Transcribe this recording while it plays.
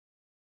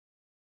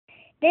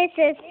This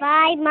is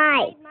 5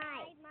 Mike.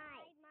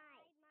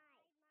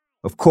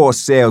 Of course,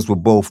 sales were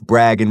both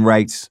bragging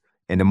rights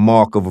and the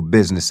mark of a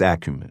business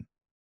acumen.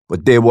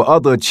 But there were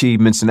other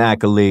achievements and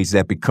accolades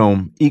that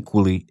become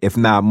equally, if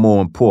not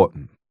more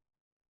important.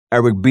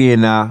 Eric B.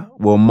 and I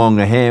were among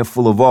a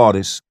handful of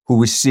artists who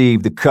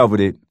received the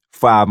coveted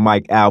 5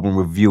 Mike album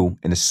review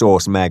in the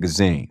Source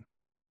magazine,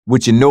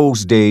 which in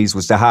those days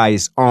was the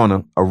highest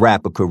honor a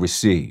rapper could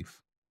receive.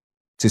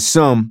 To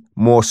some,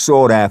 more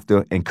sought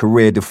after and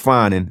career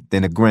defining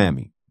than a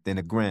Grammy.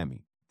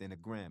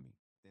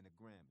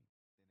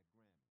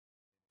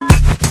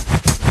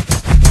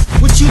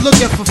 What you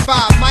looking for,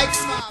 5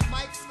 mics?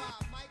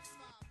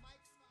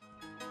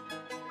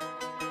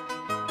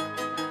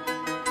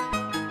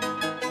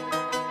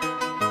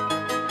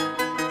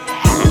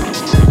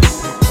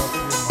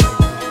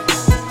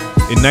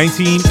 In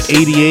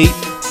 1988,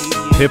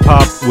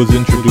 hip-hop was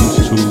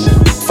introduced to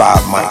 5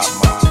 mics.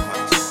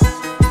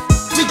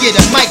 We get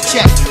a mic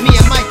check, me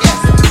and Mike S.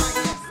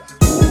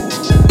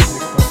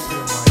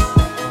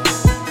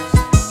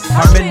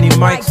 How many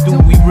mics do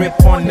we rip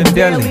on the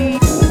deli?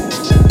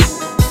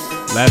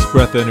 Last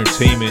Breath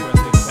Entertainment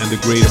and the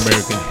Great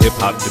American Hip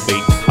Hop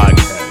Debate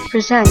Podcast,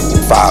 Present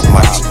 5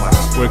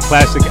 mics. where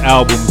classic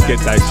albums get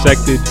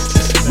dissected,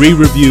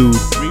 re-reviewed,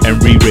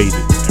 and re-rated.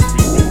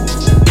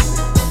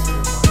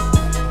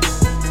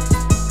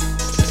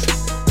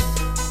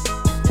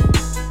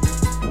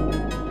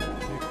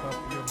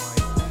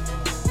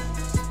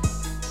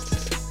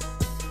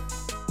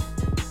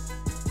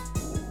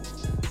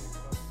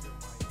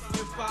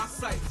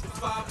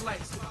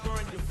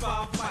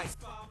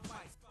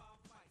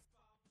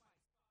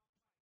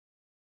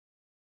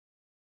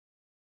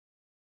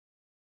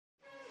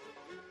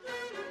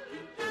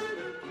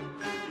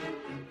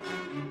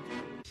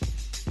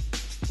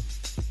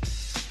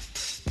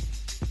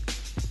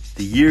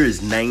 The year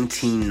is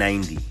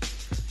 1990.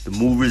 The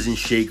movers and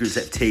shakers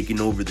have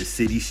taken over the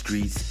city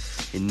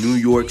streets, and New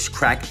York's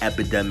crack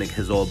epidemic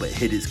has all but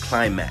hit its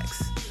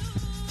climax.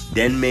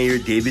 Then Mayor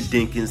David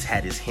Dinkins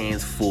had his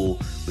hands full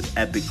with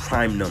epic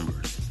crime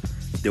numbers.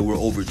 There were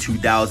over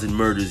 2,000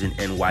 murders in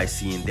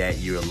NYC in that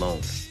year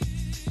alone.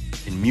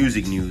 In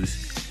music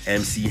news,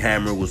 MC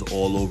Hammer was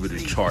all over the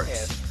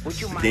charts.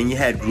 But then you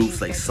had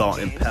groups like Salt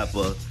and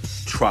Pepper,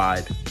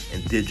 Tribe,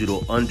 and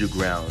Digital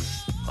Underground,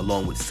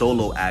 along with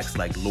solo acts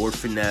like Lord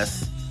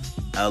Finesse,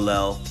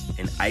 LL,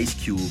 and Ice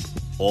Cube,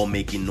 all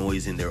making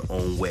noise in their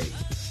own way.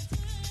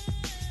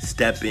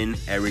 Step in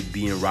Eric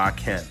B. and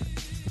Rakim,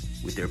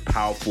 with their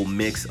powerful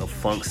mix of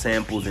funk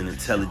samples and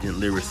intelligent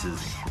lyricism.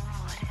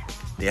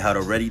 They had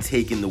already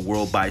taken the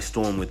world by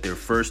storm with their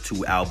first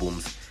 2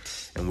 albums,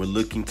 and were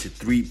looking to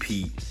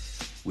three-peat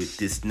with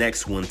this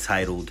next one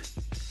titled,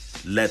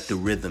 Let the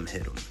Rhythm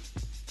Hit 'Em.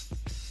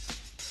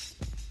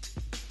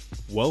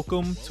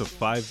 Welcome to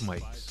 5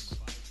 Mics.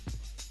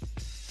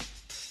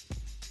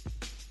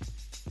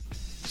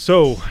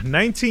 So,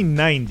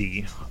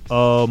 1990,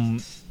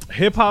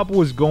 hip-hop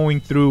was going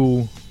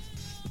through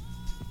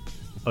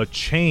a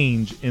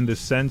change in the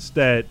sense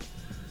that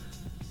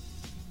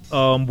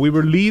we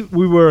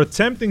were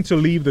attempting to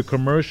leave the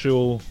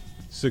commercial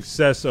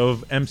success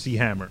of MC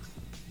Hammer.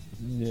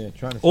 Yeah,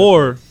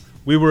 Or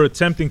we were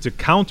attempting to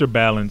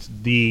counterbalance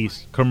the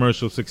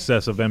commercial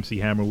success of MC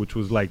Hammer, which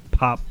was like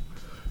pop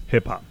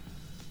hip-hop.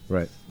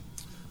 Right.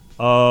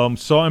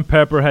 Salt and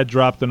Pepper had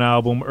dropped an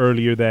album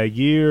earlier that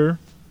year.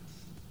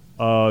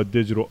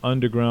 Digital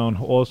Underground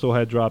also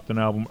had dropped an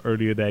album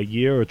earlier that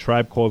year. A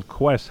Tribe Called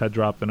Quest had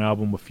dropped an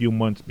album a few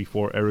months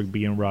before Eric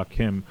B. and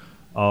Rakim,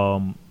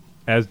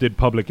 as did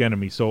Public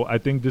Enemy. So I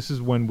think this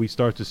is when we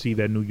start to see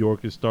that New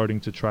York is starting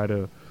to try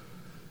to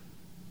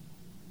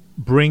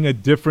bring a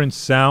different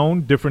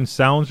sound. Different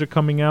sounds are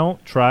coming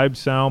out. Tribe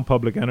sound,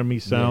 Public Enemy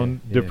sound,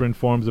 different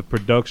forms of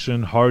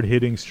production,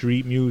 hard-hitting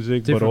street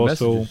music, Different but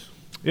also... messages.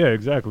 Yeah,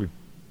 exactly.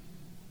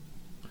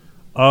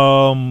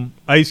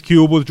 Ice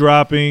Cube was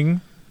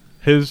dropping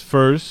his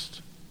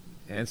first.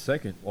 And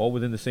second, all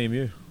within the same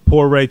year.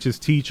 Poor Righteous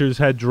Teachers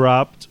had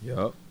dropped.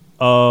 Yup.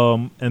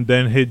 And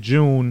then hit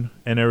June,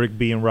 and Eric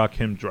B. and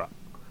Rakim dropped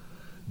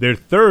their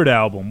third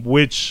album,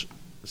 which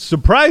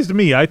surprised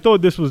me. I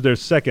thought this was their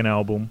second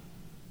album.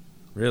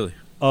 Really?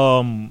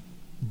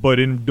 But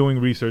in doing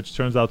research,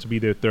 turns out to be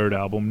their third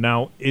album.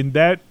 Now, in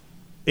that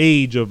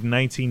age of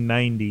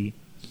 1990,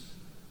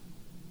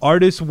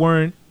 artists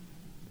weren't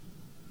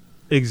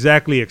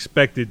exactly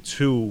expected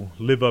to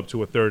live up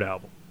to a third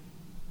album.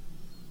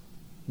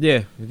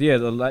 Yeah.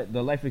 The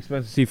life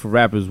expectancy for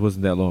rappers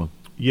wasn't that long.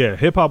 Yeah,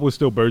 hip-hop was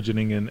still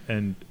burgeoning,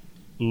 and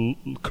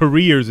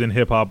careers in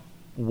hip-hop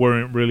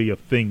weren't really a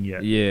thing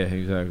yet. Yeah,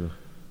 exactly.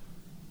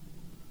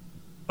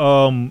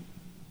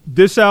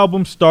 This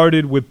album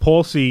started with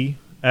Paul C.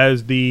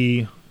 as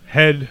the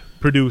head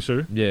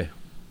producer. Yeah.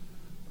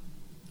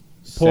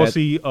 Paul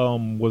C.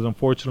 Was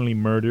unfortunately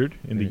murdered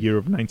in the year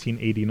of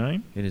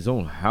 1989. In his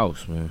own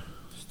house, man.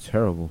 It's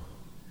terrible.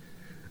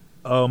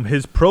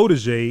 His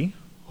protege,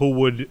 who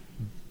would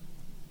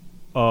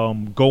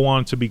go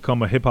on to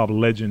become a hip-hop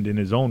legend in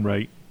his own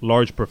right,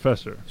 Large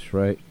Professor, That's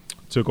right.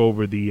 took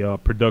over the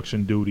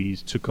production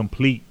duties to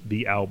complete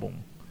the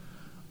album.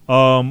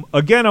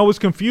 Again, I was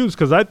confused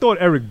because I thought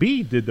Eric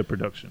B did the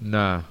production.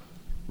 Nah,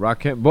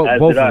 Rakim.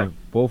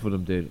 Both of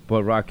them did.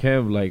 But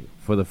Rakim, like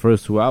for the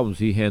first 2 albums,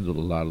 he handled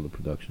a lot of the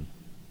production.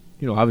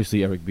 You know,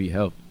 obviously Eric B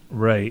helped.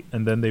 Right,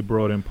 and then they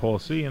brought in Paul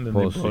C, and then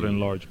Paul they brought C. in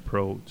Large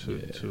Pro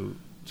to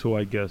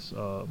I guess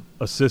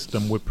assist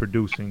them with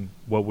producing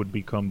what would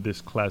become this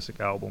classic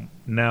album.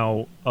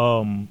 Now,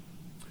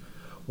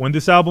 when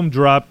this album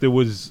dropped, it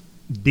was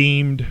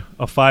deemed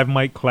a 5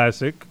 mic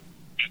classic.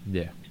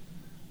 Yeah.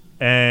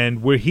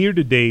 And we're here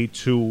today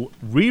to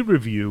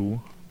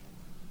re-review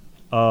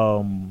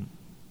and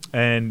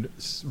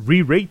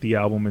re-rate the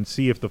album and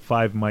see if the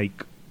 5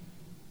 mic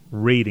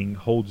rating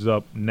holds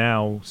up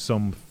now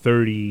some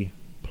 30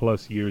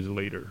 plus years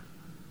later.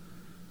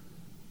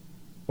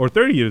 Or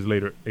 30 years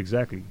later,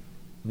 exactly.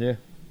 Yeah.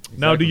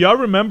 Now, do y'all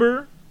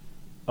remember?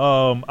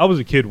 I was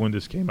a kid when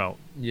this came out.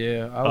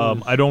 Yeah.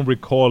 I don't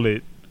recall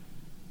it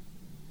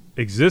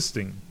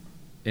existing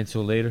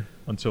until later.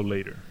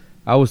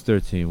 I was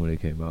 13 when it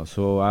came out.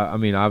 So, I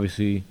mean,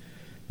 obviously,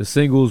 the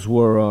singles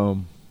were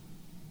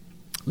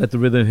Let the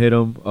Rhythm Hit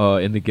 'Em,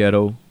 In the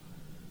Ghetto,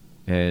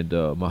 and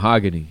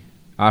Mahogany.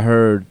 I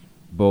heard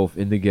both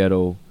In the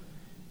Ghetto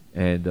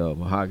and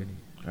Mahogany.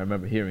 I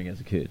remember hearing as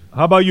a kid.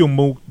 How about you,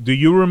 Mook? Do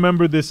you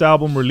remember this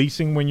album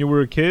releasing when you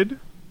were a kid?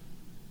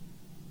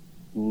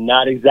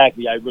 Not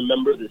exactly. I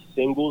remember the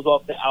singles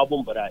off the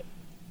album, but I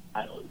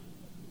don't.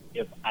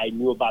 If I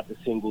knew about the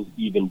singles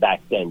even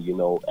back then, you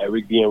know,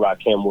 Eric B and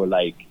Rakim were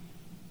like,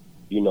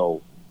 you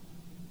know,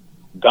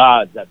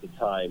 gods at the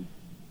time,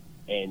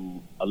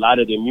 and a lot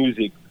of their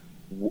music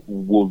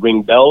will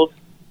ring bells,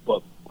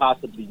 but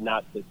possibly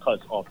not the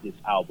cuts off this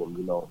album,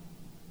 you know.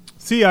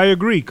 See, I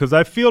agree, because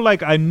I feel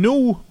like I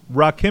knew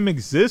Rakim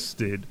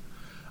existed.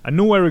 I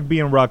knew Eric B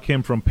and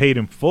Rakim from Paid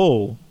in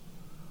Full.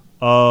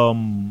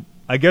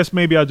 I guess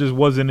maybe I just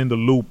wasn't in the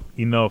loop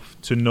enough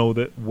to know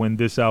that when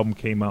this album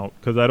came out,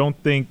 because I don't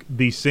think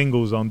the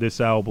singles on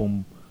this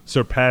album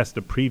surpassed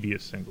the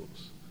previous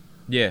singles.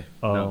 Yeah.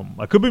 No.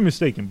 I could be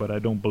mistaken, but I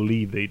don't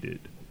believe they did.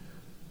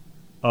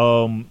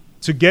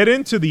 To get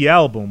into the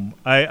album,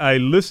 I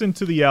listened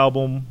to the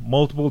album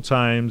multiple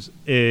times.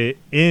 I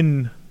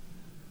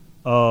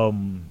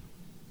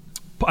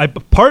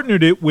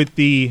partnered it with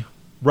the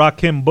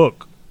Rakim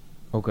book.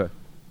 Okay.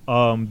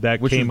 That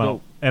Which came was out.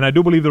 dope. And I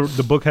do believe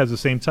the book has the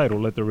same title,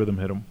 Let the Rhythm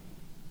Hit 'Em.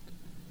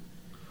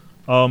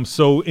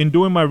 So in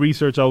doing my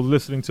research, I was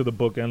listening to the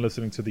book and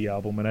listening to the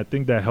album, and I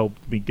think that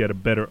helped me get a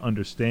better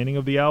understanding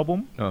of the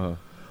album.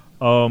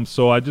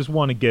 So I just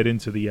want to get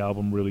into the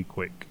album really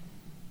quick.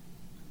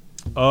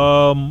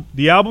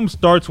 The album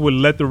starts with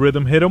Let the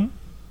Rhythm Hit 'Em.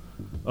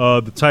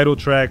 The title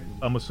track,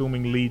 I'm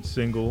assuming lead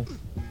single.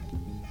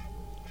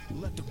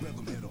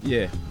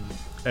 Yeah.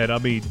 And I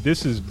mean,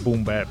 this is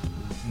boom bap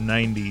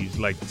 90s,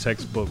 like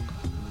textbook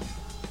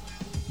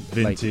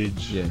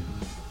vintage. Like, yeah.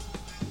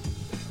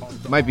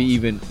 Might be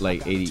even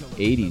like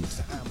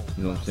 80s.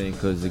 You know what I'm saying?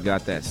 Because it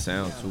got that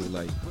sound to it.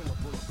 Like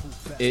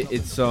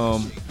it's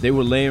they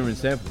were layering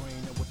samples.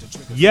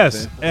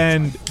 Yes,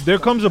 and there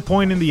comes a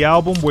point in the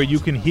album where you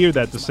can hear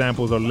that the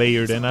samples are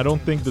layered, and I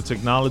don't think the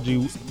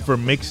technology for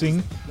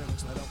mixing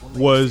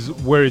was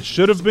where it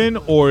should have been,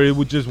 or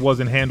it just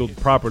wasn't handled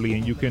properly.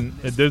 And you can,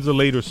 there's a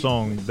later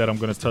song that I'm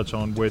going to touch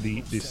on where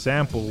the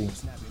sample,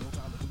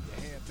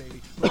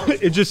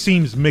 it just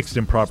seems mixed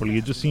improperly.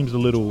 It just seems a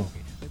little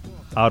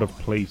out of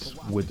place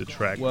with the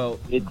track. Well,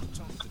 it's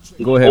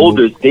Go ahead,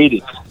 older, Luke. it's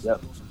dated.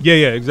 Yeah,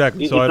 yeah,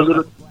 exactly. It's So a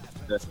little.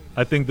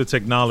 I think the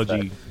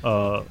technology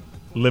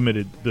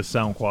limited the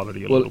sound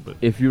quality a Well, little bit.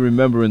 if you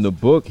remember in the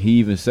book, he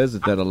even says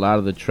that a lot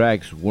of the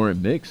tracks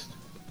weren't mixed.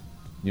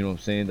 You know what I'm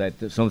saying?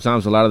 That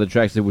sometimes a lot of the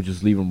tracks, they would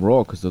just leave them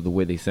raw because of the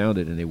way they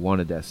sounded, and they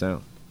wanted that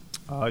sound.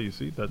 You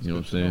see, that's You know good what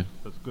I'm to know. saying?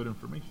 That's good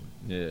information.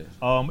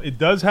 Yeah. It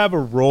does have a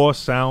raw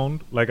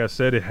sound. Like I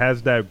said, it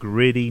has that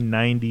gritty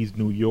 90s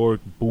New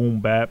York boom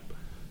bap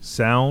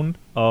sound.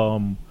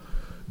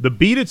 The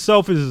beat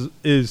itself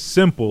is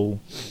simple.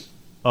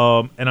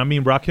 And I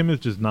mean, Rakim is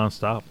just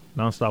nonstop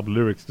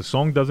lyrics. The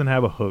song doesn't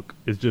have a hook.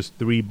 It's just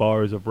 3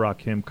 bars of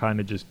Rakim kind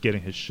of just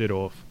getting his shit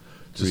off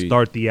to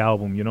start the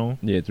album, you know?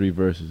 Yeah, 3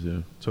 verses,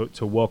 yeah.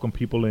 To welcome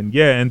people in.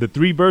 Yeah, and the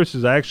 3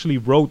 verses, I actually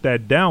wrote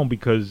that down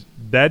because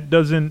that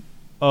doesn't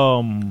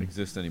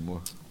exist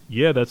anymore.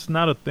 Yeah, that's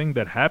not a thing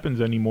that happens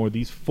anymore.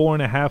 These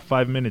 4.5,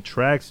 5-minute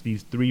tracks,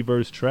 these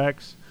 3-verse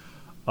tracks,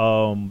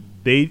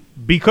 they,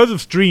 because of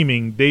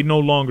streaming, they no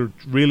longer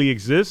really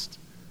exist.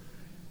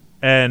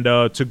 And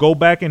to go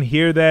back and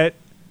hear that,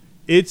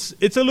 it's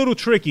a little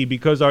tricky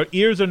because our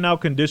ears are now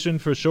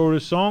conditioned for shorter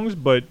songs,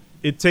 but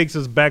it takes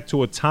us back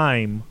to a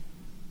time.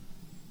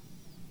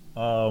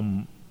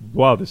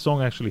 Wow, this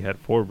song actually had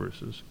 4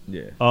 verses.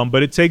 Yeah.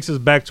 But it takes us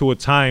back to a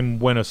time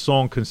when a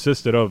song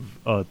consisted of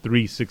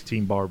 3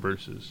 16-bar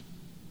verses.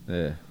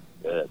 Yeah.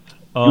 You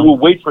will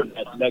wait for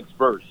that next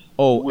verse.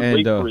 Oh, you will and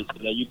wait for it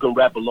so that you can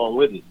rap along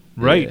with it.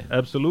 Right, Yeah.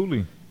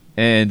 absolutely.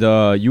 And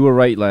you were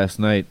right last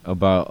night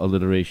about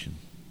alliteration.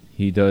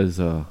 He does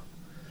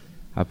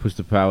I push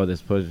the power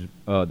that's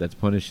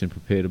punished and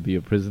prepare to be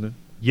a prisoner.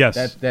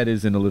 Yes. That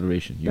is an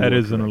alliteration. That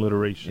is correct. an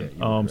alliteration.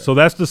 Yeah, so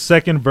that's the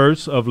second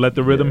verse of Let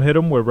the Rhythm Hit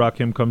 'Em, where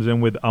Rakim comes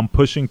in with, I'm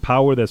pushing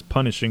power that's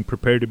punishing,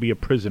 prepare to be a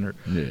prisoner.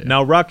 Yeah.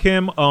 Now,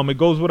 Rakim, it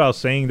goes without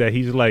saying that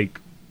he's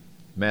like,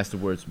 Master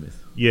wordsmith.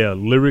 yeah,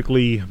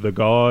 lyrically the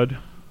god.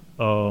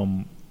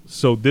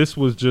 So this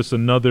was just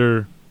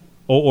another,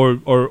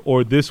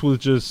 or this was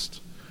just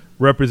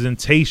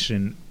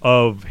representation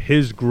of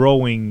his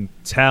growing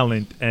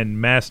talent and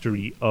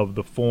mastery of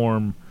the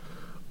form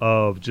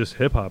of just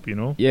hip hop, you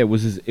know? Yeah, it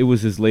was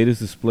his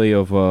latest display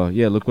of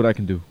look what I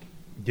can do.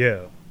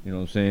 Yeah. You know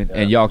what I'm saying?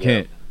 And y'all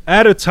can't.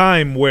 At a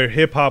time where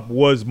hip hop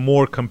was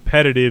more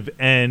competitive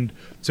and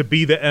to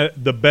be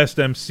the best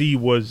MC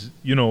was,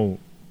 you know,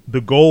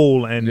 the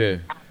goal,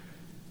 and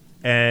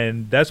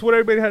that's what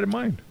everybody had in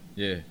mind.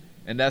 Yeah.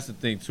 And that's the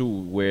thing too,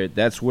 where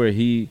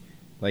he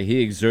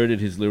exerted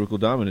his lyrical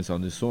dominance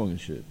on this song and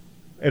shit.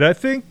 And I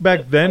think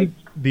back then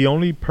the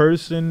only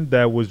person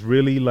that was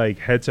really like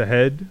head to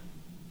head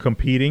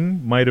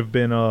competing might have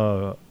been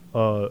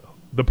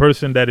the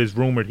person that is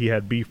rumored he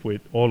had beef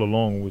with all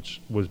along, which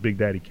was Big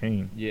Daddy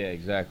Kane. Yeah,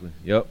 exactly.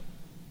 Yep.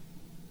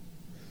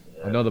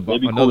 Another Cool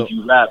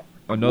G Rap.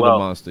 Another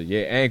monster.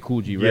 Yeah, and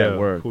Cool G Rap.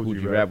 Word. Cool Cool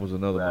G Rap was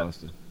another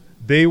monster.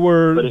 They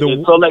were But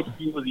it felt like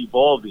he was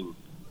evolving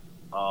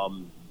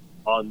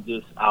on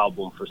this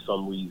album for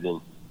some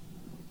reason.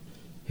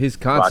 His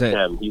content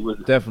Rakim, he was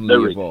definitely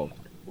lyric, evolved.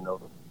 You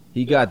know?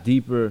 He got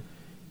deeper.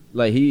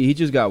 Like he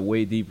just got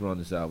way deeper on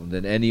this album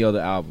than any other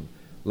album.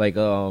 Like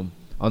on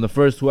the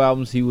first two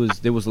albums,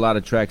 there was a lot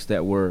of tracks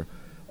that were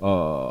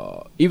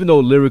even though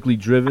lyrically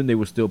driven, they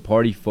were still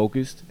party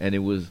focused, and it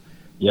was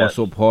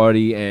also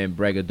party and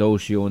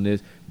braggadocio on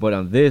this. But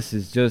on this,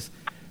 it's just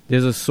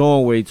there's a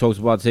song where he talks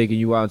about taking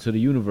you out into the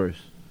universe.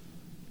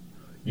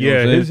 You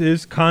know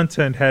his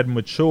content had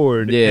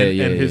matured,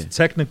 and his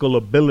technical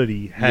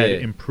ability had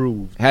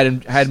improved.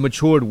 Had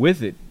matured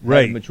with it.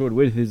 Right. Had matured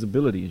with his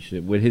ability and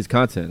shit, with his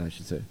content, I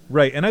should say.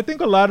 Right, and I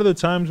think a lot of the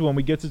times when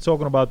we get to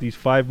talking about these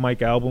 5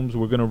 mic albums,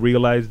 we're going to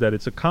realize that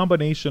it's a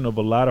combination of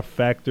a lot of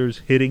factors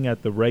hitting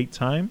at the right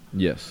time.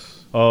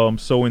 Yes.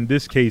 So in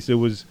this case, it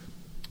was,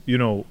 you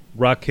know,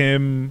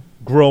 Rakim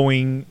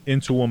growing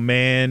into a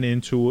man,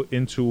 into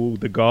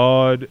the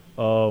god,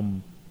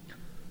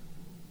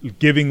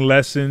 giving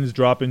lessons,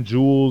 dropping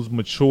jewels,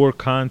 mature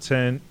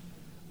content,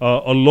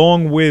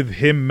 along with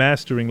him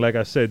mastering, like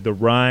I said, the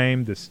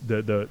rhyme,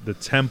 the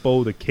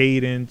tempo, the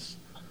cadence,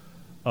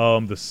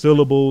 the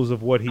syllables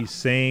of what he's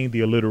saying,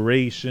 the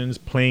alliterations,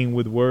 playing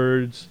with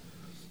words,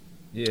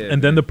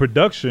 and then the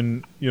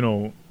production, you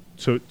know,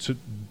 to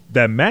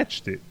that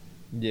matched it.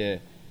 Yeah,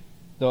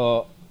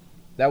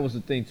 that was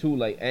the thing too.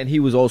 Like, and he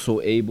was also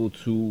able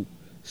to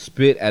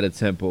spit at a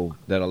tempo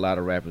that a lot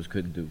of rappers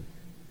couldn't do.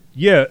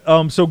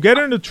 Yeah, so get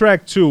into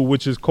track 2,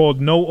 which is called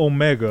No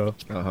Omega.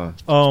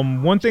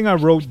 One thing I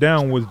wrote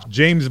down was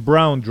James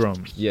Brown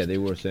drums. Yeah, they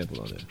were sampled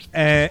on there.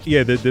 And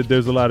yeah,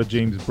 there's a lot of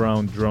James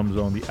Brown drums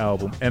on the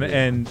album.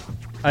 And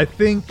I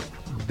think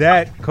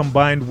that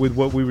combined with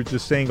what we were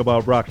just saying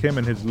about Rakim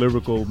and his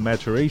lyrical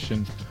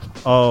maturation,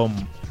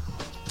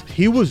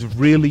 he was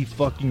really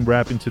fucking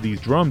rapping to these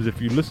drums. If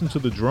you listen to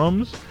the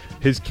drums,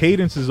 his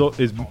cadence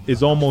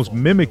is almost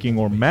mimicking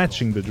or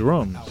matching the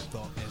drums.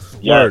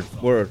 Word.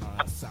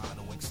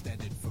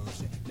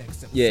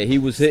 Yeah, he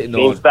was hitting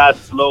same on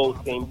fast, slow,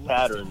 same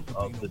pattern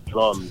of the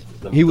drums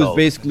themselves. He was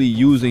basically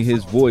using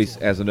his voice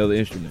as another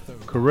instrument.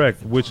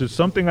 Correct, which is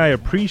something I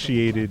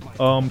appreciated.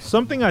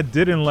 Something I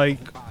didn't like.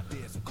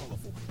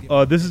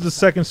 This is the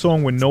second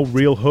song with no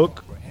real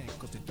hook.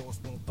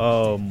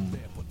 And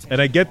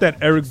I get that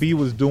Eric B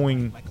was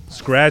doing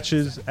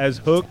scratches as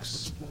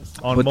hooks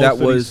on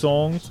most of these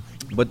songs.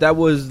 But that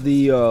was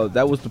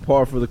the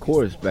par for the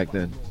chorus back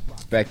then.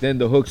 Back then,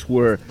 the hooks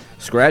were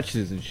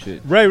scratches and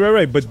shit.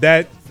 Right. But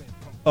that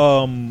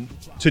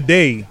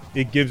today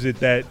it gives it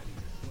that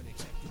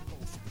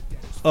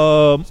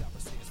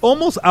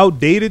almost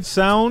outdated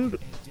sound,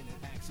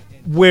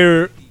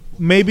 where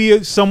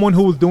maybe someone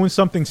who was doing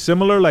something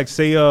similar, like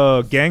say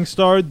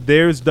Gangstar,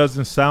 theirs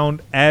doesn't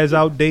sound as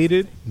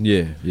outdated.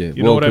 Yeah.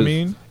 You know what I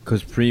mean?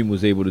 Because Preem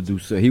was able to do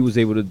so. He was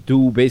able to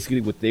do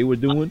basically what they were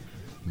doing,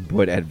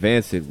 but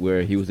advance it,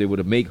 where he was able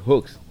to make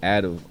hooks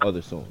out of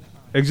other songs.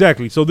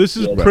 Exactly. So this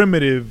is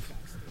primitive.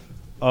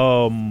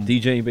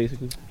 DJing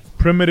basically.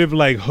 Primitive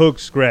like hook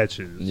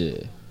scratches.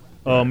 Yeah.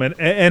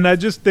 And I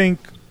just think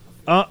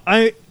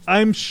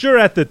I'm sure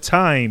at the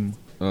time,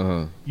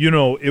 you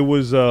know, it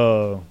was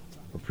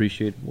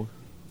appreciated more.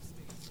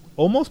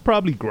 Almost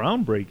probably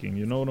groundbreaking.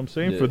 You know what I'm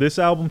saying? Yeah. For this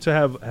album to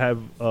have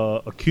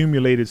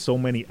accumulated so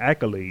many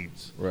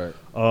accolades. Right.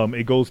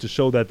 It goes to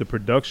show that the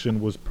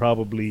production was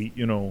probably,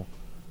 you know,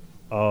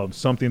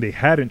 something they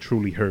hadn't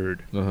truly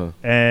heard,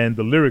 and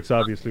the lyrics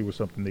obviously were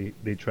something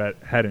they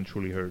hadn't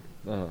truly heard.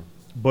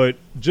 But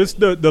just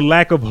the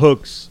lack of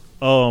hooks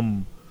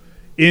in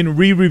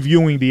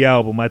re-reviewing the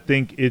album, I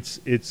think it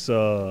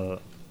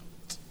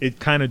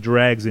kind of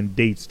drags and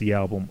dates the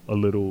album a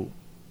little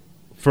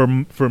for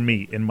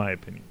me, in my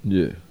opinion.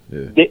 Yeah.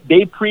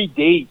 They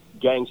predate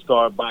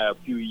Gangstar by a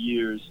few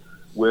years,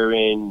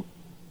 wherein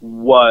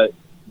what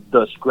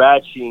the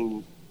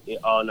scratching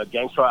on a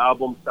Gangstar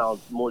album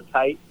sounds more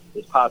tight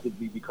is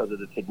possibly because of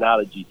the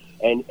technology.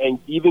 And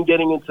even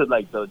getting into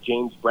like the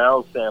James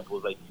Brown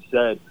samples, like you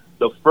said,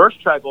 the first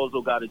track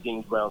also got a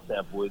James Brown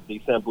sample.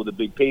 They sampled the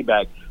Big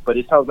Payback, but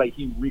it sounds like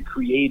he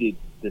recreated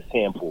the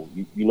sample.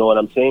 You know what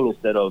I'm saying?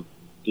 Instead of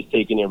just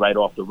taking it right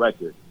off the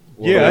record.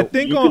 Yeah, I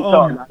think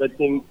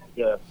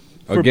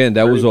again,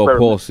 that was all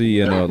Paul C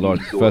and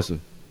Large Professor.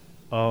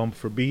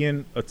 For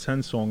being a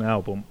 10-song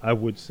album, I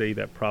would say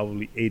that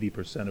probably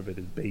 80% of it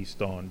is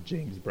based on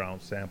James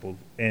Brown samples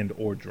and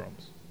or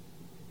drums.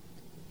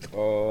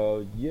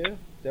 Yeah,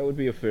 that would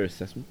be a fair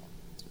assessment.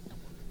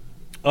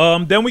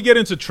 Then we get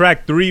into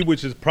track 3,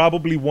 which is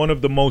probably one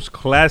of the most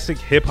classic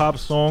hip-hop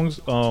songs.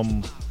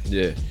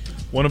 Yeah.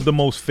 One of the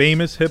most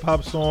famous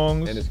hip-hop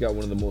songs. And it's got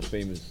one of the most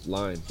famous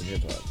lines in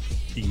hip-hop.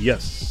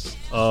 Yes.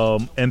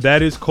 And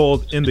that is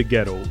called In the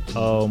Ghetto.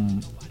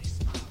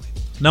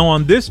 Now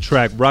on this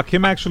track,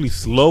 Rakim actually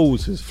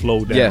slows his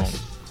flow down.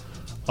 Yes.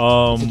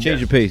 It's a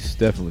change of pace,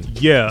 definitely.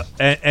 Yeah,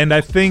 and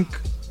I think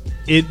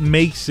it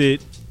makes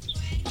it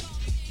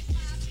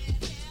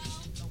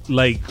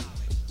like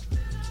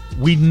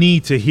we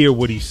need to hear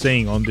what he's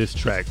saying on this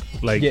track.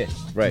 Like, yeah,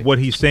 right. What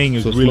he's saying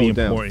is so really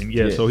important.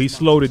 Yeah, so he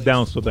slowed it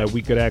down so that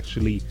we could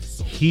actually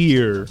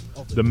hear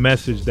the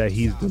message that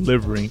he's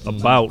delivering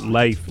about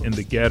life in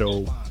the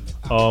ghetto,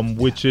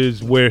 which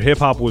is where hip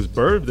hop was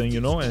birthed,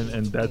 and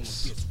and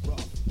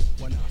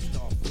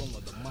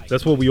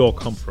that's where we all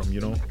come from,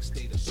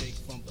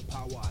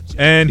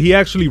 And he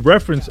actually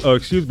referenced, I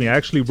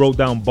actually wrote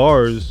down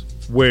bars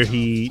where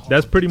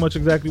that's pretty much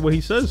exactly what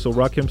he says. So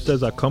Rakim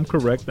says, I come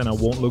correct and I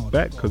won't look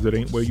back because it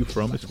ain't where you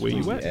from, it's where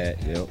you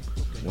at. Yep.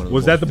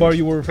 Was that the bar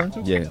you were referring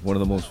to? Yeah, one of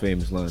the most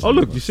famous lines. Oh,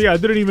 look, you see, I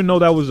didn't even know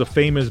that was a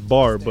famous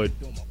bar, but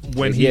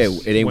when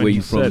it ain't where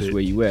you from, it's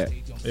where you at.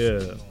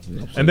 Yeah.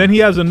 And then he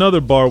has another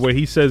bar where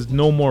he says,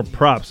 no more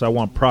props, I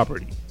want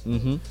property.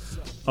 Mm-hmm.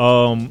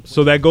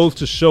 So that goes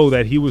to show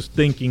that he was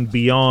thinking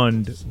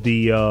beyond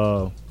the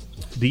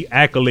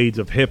accolades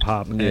of hip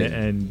hop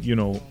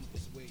and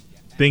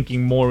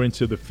thinking more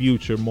into the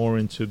future, more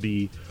into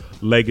the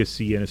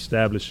legacy and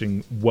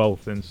establishing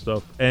wealth and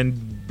stuff.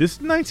 And this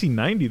is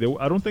 1990.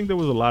 I don't think there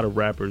was a lot of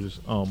rappers,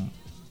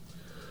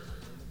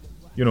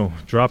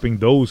 dropping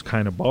those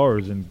kind of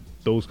bars and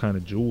those kind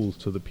of jewels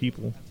to the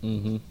people.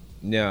 Mm-hmm.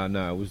 Yeah,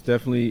 no, it was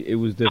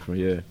different.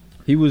 Yeah,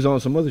 he was on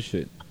some other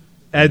shit.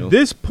 At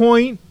this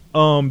point,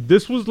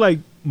 this was like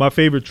my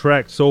favorite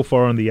track so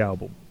far on the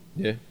album.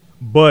 Yeah,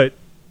 but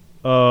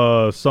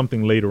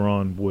something later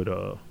on would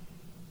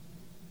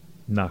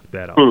knock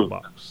that out of the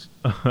box.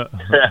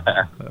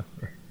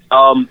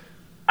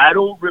 I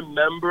don't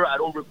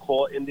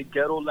recall In the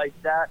Ghetto like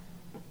that.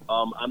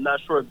 I'm not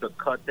sure if the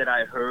cut that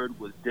I heard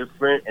was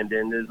different and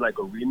then there's like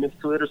a remix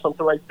to it or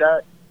something like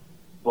that.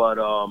 But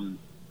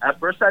at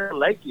first I didn't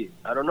like it.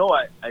 I don't know.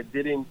 I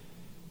didn't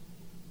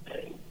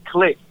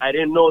click. I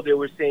didn't know they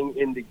were saying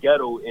In the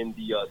Ghetto in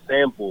the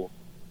sample.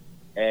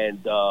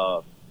 And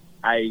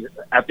I,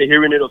 after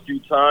hearing it a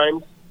few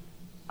times,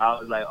 I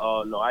was like,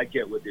 oh no, I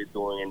get what they're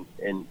doing,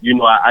 and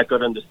I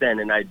could understand,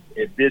 and I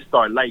did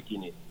start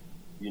liking it,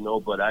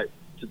 But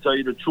to tell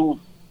you the truth,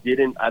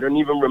 I don't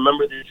even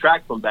remember the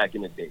track from back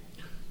in the day.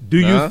 Do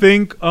you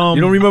think you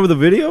don't remember the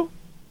video?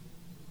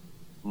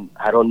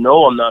 I don't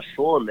know. I'm not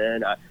sure,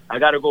 man. I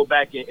got to go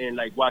back and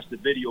like watch the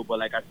video, but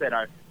like I said,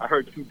 I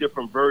heard two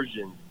different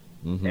versions,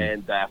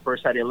 and at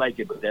first I didn't like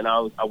it, but then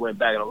I went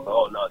back and I was like,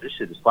 oh no, this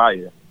shit is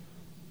fire.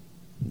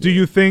 Do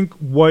you think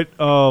what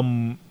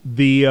the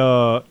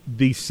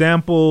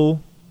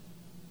sample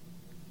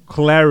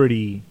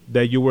clarity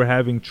that you were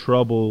having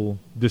trouble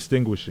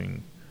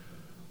distinguishing,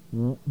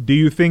 do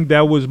you think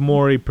that was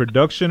more a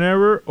production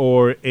error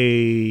or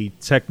a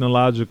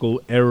technological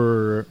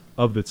error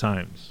of the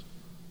times?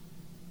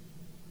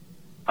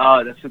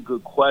 That's a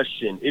good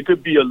question. It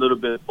could be a little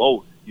bit of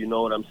both. You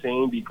know what I'm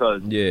saying?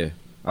 Because I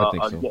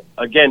think so.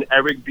 Again,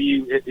 Eric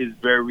B is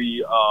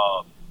very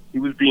he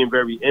was being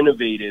very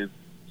innovative.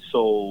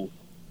 So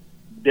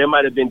there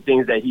might have been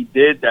things that he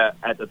did that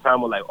at the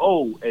time were like,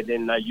 oh, and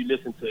then now you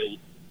listen to it,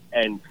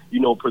 and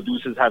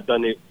producers have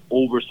done it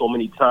over so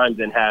many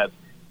times and have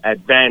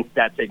advanced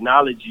that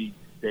technology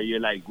that you're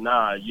like,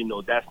 nah,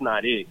 that's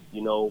not it.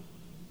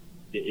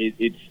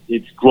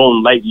 It's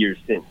grown light years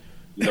since.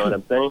 You know what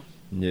I'm saying?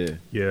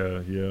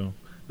 Yeah.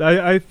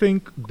 I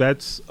think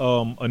that's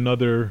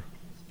another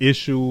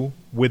issue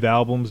with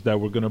albums that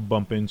we're gonna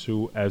bump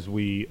into as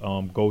we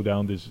go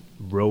down this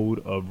road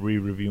of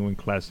re-reviewing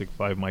classic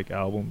 5 mic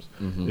albums,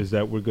 is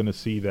that we're gonna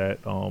see that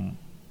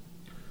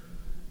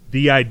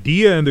the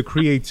idea and the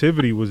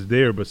creativity was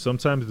there, but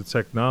sometimes the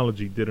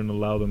technology didn't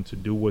allow them to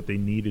do what they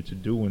needed to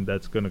do, and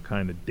that's gonna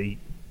kind of date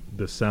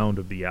the sound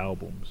of the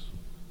albums.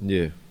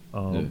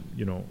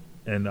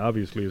 And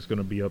obviously it's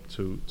gonna be up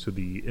to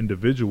the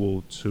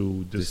individual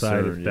to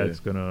decide if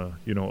that's gonna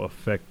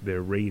affect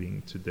their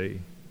rating today.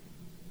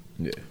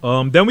 Yeah.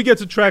 Then we get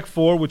to track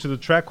 4, which is a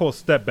track called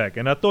Step Back,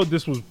 and I thought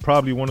this was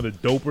probably one of the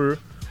doper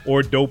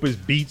or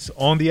dopest beats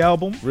on the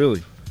album.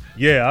 Really?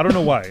 Yeah, I don't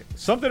know why.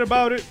 Something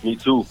about it. Me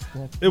too.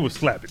 It was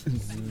slapping.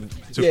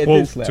 Yeah, it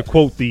did slap. To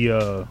quote the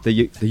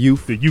youth. the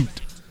youth.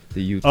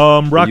 The youth.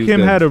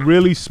 Rakim had a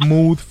really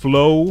smooth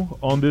flow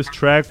on this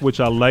track, which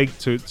I like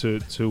to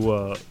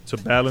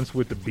balance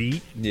with the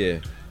beat. Yeah.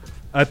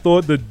 I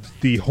thought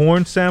the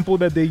horn sample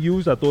that they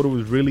used, I thought it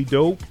was really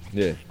dope.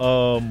 Yeah.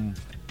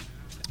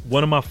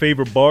 One of my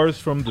favorite bars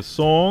from the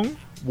song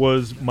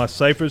was "My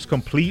cipher's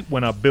complete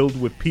when I build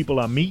with people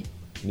I meet."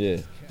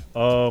 Yeah.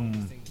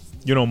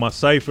 My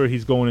cipher,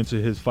 he's going into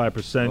his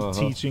 5%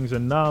 teachings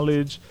and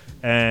knowledge,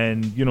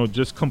 and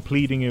just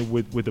completing it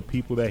with the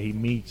people that he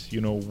meets.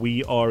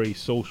 We are a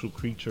social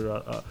creature.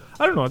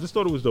 I don't know. I just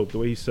thought it was dope the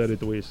way he said it,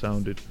 the way it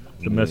sounded,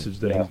 the message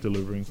that he's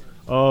delivering.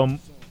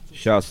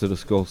 Shouts to the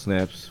Skull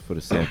Snaps for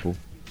the sample.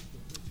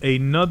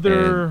 And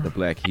the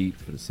Black Heat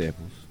for the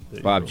samples.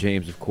 Bob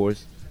James, of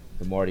course.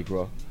 The Mardi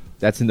Gras.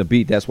 That's in the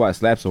beat. That's why it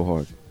slaps so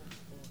hard.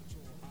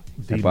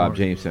 That Bob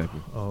James sample.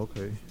 Oh,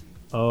 okay.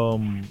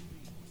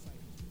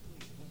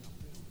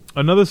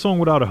 Another song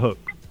without a hook.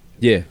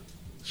 Yeah.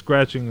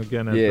 Scratching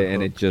again. At yeah,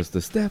 and it just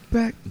a step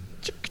back.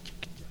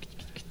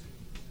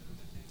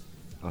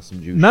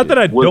 Awesome juice. Not shit. that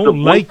I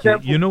don't like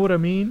it. You know what I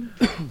mean?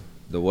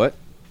 The what?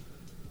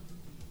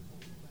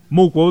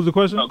 Mook, what was the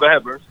question? Oh, go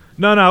ahead, Bruce.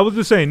 No, I was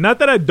just saying, not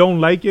that I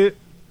don't like it,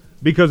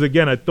 because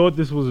again, I thought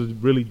this was a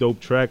really dope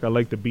track. I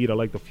like the beat, I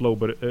like the flow,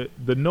 but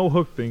the no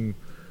hook thing,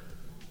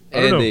 I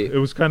don't know, it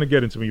was kind of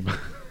getting to me.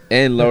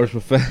 And Large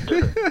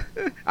Professor,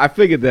 I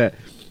figured that.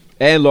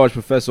 And Large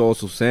Professor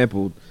also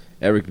sampled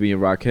Eric B.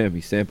 and Rakim. He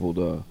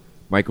sampled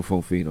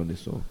Microphone Fiend on this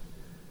song.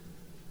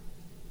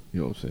 You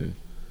know what I'm saying?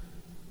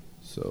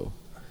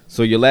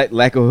 So your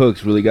lack of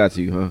hooks really got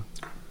to you, huh?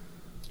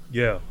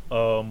 Yeah,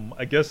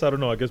 I guess, I don't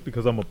know, I guess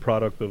because I'm a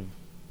product of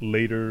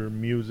later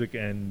music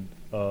and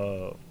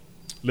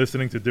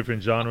listening to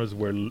different genres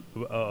where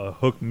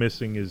hook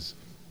missing is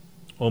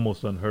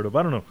almost unheard of.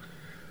 I don't know.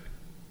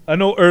 I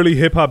know early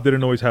hip-hop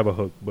didn't always have a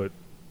hook, but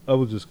I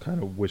was just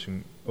kind of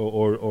wishing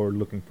or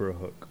looking for a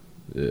hook.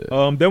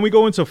 Yeah. Then we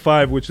go into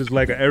 5, which is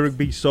like an Eric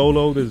B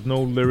solo. There's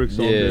no lyrics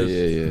on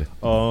this.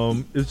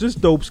 Yeah. It's just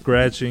dope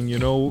scratching,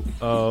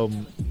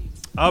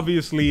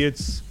 obviously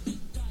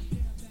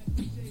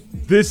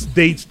this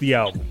dates the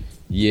album.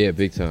 Yeah,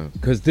 big time.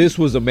 Because this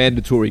was a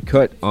mandatory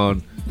cut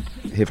on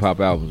hip-hop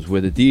albums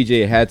where the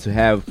DJ had to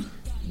have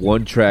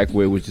one track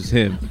where it was just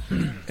him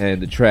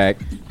and the track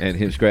and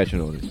him scratching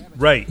on it.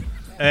 Right.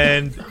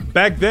 And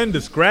back then,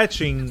 the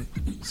scratching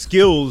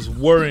skills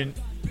weren't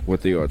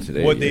what they are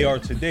today. They are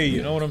today,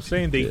 you know what I'm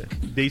saying?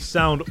 They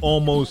sound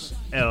almost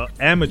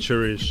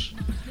amateurish,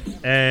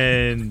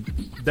 and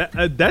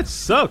that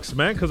sucks,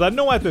 man. Because I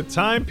know at the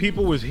time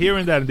people was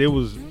hearing that,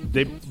 and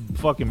they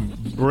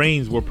fucking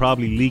brains were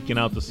probably leaking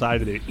out the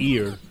side of their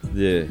ear.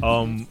 Yeah.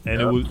 And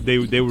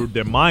it was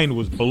their mind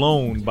was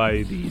blown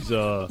by these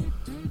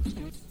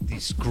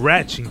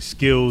scratching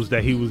skills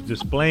that he was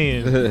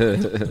displaying.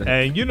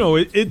 And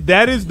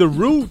that is the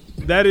root,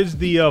 that is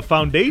the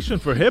foundation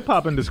for hip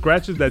hop, and the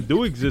scratches that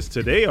do exist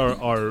today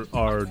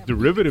are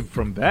derivative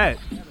from that.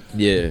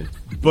 Yeah.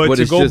 But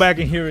to go back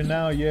and hear it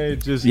now,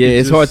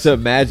 it's hard to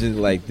imagine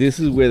like this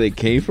is where they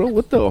came from.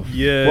 What the what?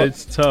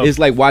 It's tough. It's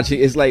like watching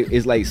it's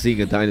like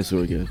seeing a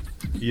dinosaur again.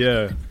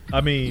 Yeah.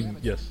 I mean,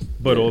 yes.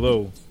 But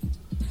although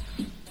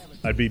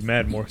I'd be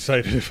mad more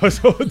excited if I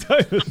saw a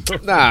dinosaur.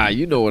 Nah,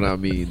 you know what I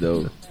mean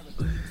though.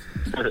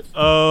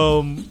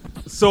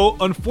 So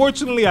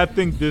unfortunately, I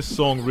think this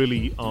song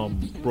really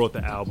brought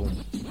the album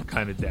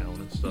kind of down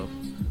and stuff.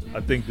 I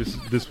think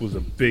this was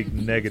a big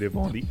negative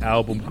on the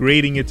album,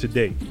 grading it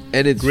today.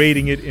 And it's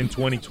grading it in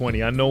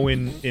 2020. I know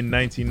in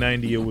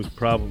 1990 it was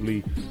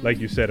probably, like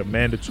you said, a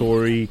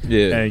mandatory,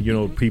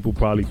 and people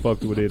probably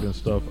fucked with it and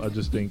stuff. I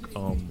just think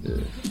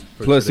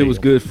plus today, it was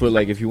good for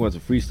like if you want to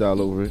freestyle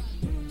over it.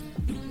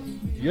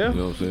 Yeah. You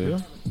know what I'm saying?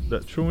 Yeah.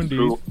 That's true indeed.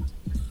 True.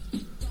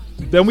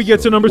 Then we get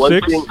to number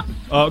 6.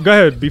 Go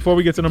ahead. Before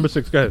we get to number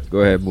 6, go ahead.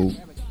 Go ahead, Moo.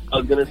 I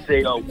was going to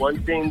say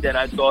one thing that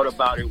I thought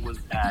about it was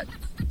that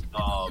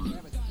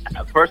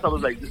at first I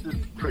was like, this is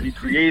pretty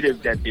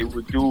creative that they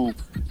would do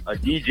a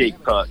DJ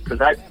cut. Because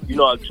I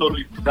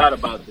totally forgot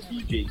about the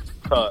DJ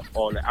cut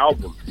on the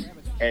album.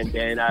 And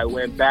then I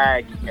went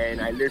back and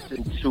I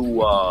listened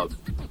to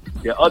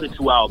their other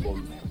 2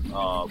 albums,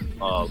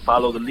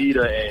 Follow the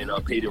Leader and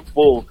Paid in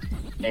Full.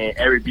 And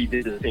Eric B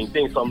did the same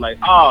thing. So I'm like,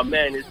 oh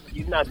man,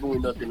 he's not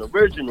doing nothing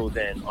original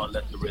then,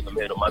 unless the rhythm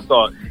hit him.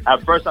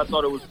 At first I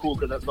thought it was cool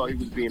because I thought he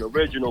was being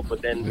original,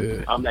 but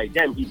then I'm like,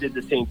 damn, he did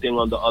the same thing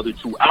on the other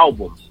 2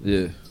 albums.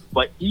 Yeah.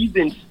 But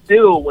even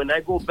still, when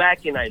I go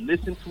back and I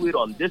listen to it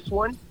on this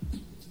one,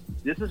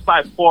 this is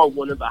by far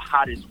one of the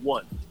hottest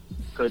ones.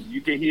 Because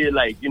you can hear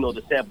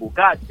the sample,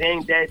 God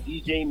dang, that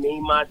DJ made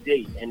my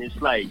day. And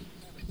it's like,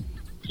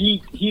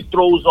 he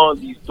throws on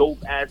these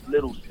dope ass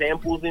little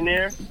samples in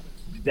there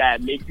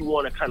that make you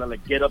want to kind of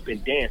like get up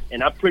and dance.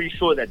 And I'm pretty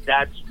sure that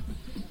that's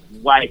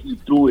why he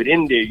threw it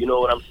in there, you know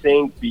what I'm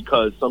saying?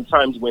 Because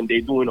sometimes when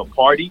they're doing a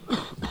party,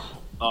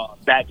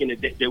 back in the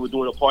day, they were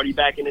doing a party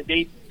back in the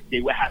day,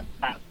 they would have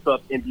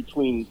stuff in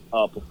between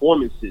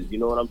performances. You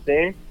know what I'm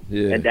saying?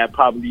 Yeah. And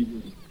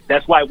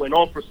that's why it went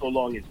on for so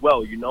long as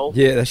well. You know?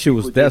 Yeah, that shit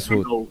was.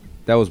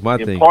 That was my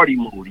in thing. Party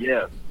mode,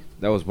 yeah.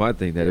 That was my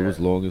thing. That it was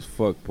long as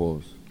fuck.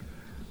 Pause.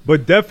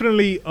 But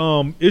definitely,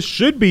 it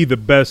should be the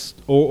best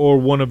or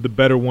one of the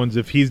better ones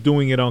if he's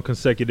doing it on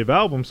consecutive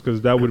albums,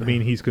 because that would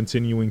mean he's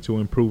continuing to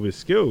improve his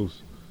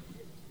skills.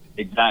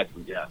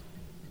 Exactly. Yeah.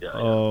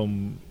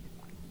 And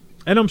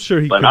I'm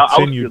sure he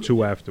continued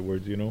to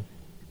afterwards. You know.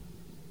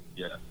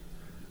 Yeah.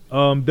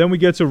 Then we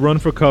get to Run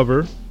for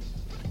Cover.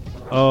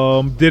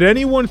 Did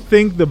anyone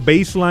think the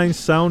bass line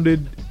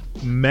sounded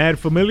mad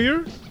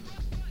familiar?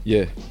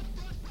 Yeah.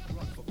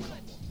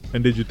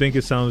 And did you think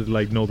it sounded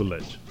like Know the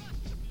Ledge?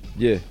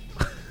 Yeah.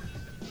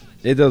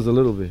 It does a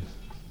little bit.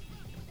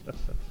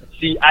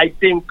 See, I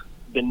think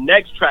the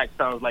next track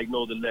sounds like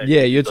Know the Ledge.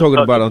 Yeah, you're talking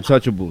about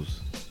Untouchables.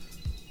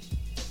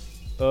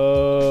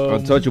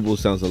 Untouchables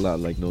sounds a lot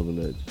like Know the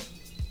Ledge.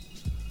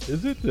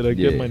 Is it? Did I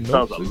get my notes?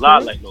 Sounds a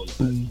lot like Know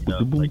the Ledge. Yeah,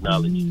 like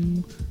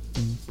Knowledge.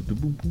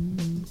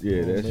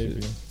 Yeah, that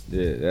shit.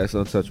 Yeah, that's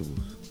Untouchables.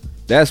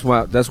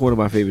 That's one of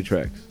my favorite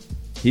tracks.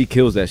 He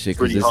kills that shit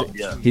because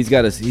he's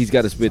got to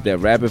spit that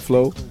rapid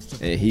flow,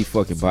 and he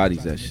fucking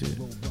bodies that shit.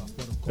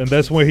 And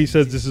that's where he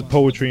says this is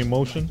poetry in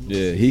motion.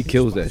 Yeah, he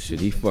kills that shit.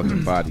 He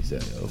fucking bodies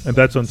that. Yo. And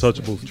that's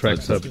Untouchables, track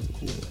 7.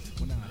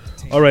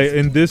 All right,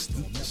 in this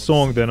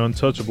song then,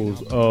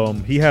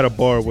 Untouchables, he had a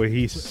bar where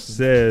he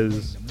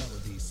says,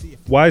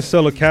 "Why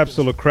sell a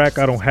capsule of crack?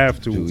 I don't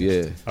have to.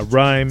 Yeah. I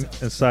rhyme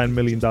and sign $1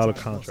 million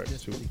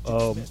contracts too."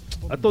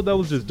 I thought that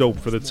was just dope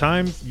for the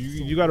time.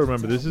 You got to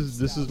remember this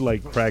is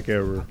like crack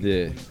era.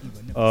 Yeah.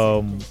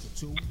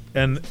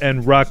 And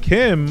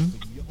Rakim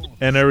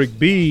and Eric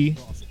B,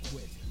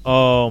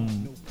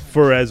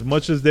 for as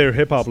much as they're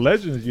hip hop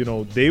legends, you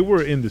know, they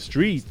were in the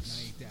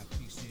streets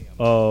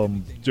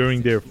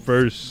during their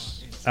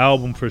first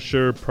album for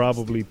sure,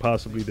 possibly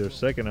their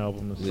second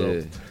album and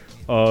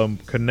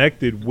stuff.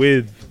 Connected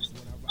with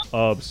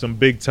some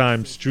big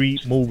time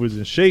street movers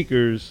and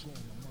shakers.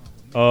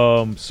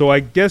 So I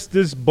guess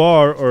this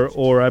bar,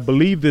 or I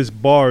believe this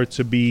bar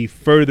to be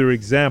further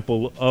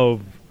example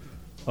of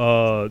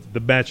the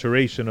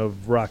maturation of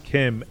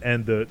Rakim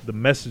and the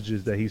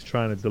messages that he's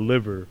trying to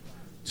deliver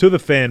to the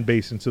fan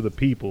base and to the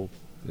people.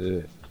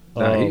 Yeah,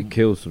 he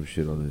kills some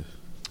shit on this,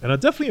 and I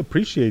definitely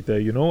appreciate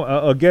that. You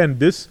know, again,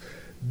 this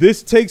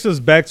takes us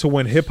back to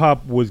when hip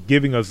hop was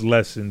giving us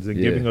lessons and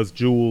giving us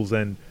jewels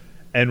and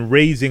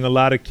raising a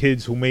lot of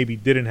kids who maybe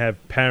didn't have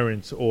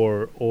parents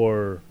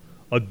or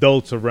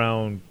adults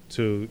around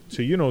to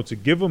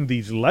give them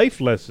these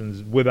life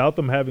lessons without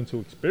them having to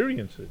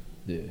experience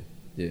it.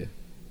 Yeah.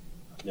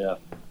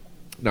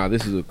 Nah,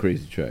 this is a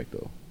crazy track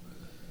though.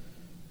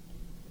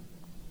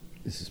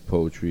 This is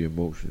poetry in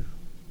motion.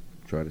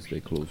 Try to stay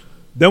close.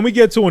 Then we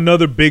get to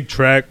another big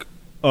track,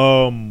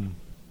 one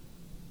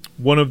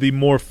of the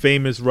more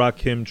famous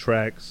Rakim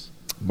tracks,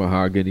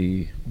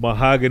 Mahogany.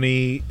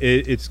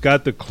 It's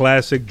got the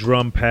classic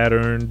drum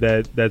pattern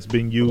that's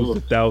been used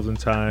 1,000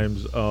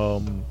 times.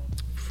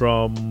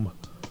 From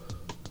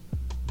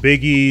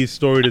Biggie's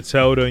Story to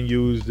Tell done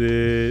used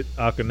it.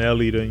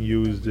 Akinele done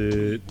used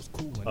it.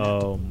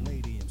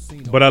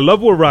 But I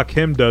love what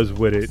Rakim does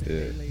with it.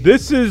 Yeah.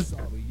 This is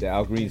the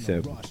Al Green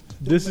sample.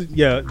 This is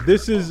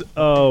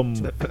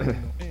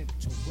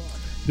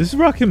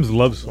Rakim's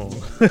love song.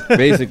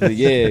 Basically,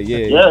 yeah.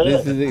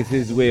 This is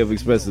his way of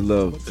expressing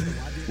love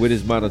with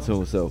his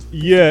monotone self.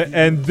 Yeah,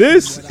 and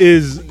this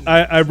is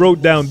I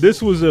wrote down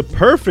this was a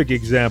perfect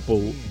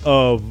example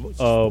of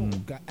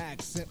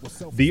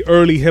the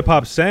early hip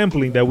hop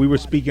sampling that we were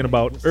speaking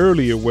about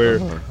earlier, where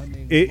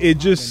it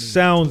just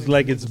sounds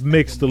like it's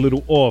mixed a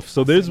little off.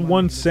 So there's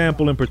one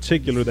sample in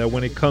particular that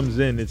when it comes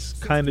in, it's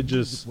kind of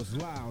just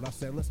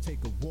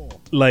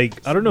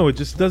like, I don't know, it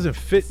just doesn't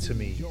fit to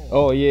me.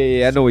 Oh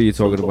yeah, I know what you're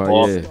talking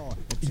about.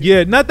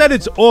 Yeah, not that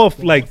it's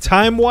off like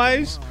time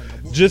wise,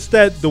 just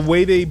that the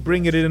way they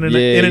bring it in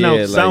and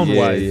out sound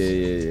wise,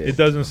 it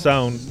doesn't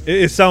sound.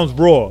 It sounds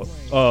raw.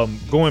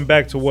 Going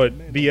back to what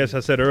BS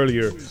I said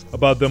earlier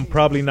about them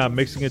probably not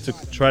mixing it to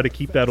try to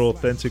keep that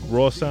authentic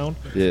raw sound.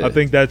 I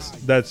think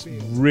that's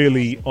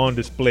really on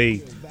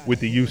display with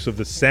the use of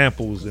the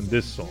samples in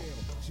this song.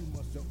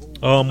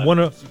 One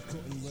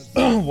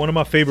of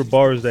my favorite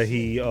bars that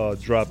he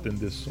dropped in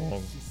this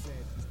song.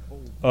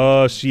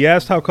 She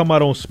asked how come I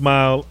don't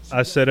smile.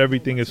 I said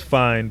everything is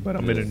fine, but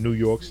I'm in a New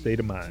York state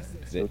of mind.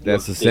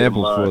 That's a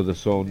sample for the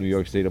song New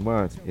York State of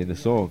Mind in the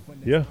song.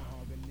 Yeah.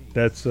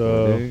 That's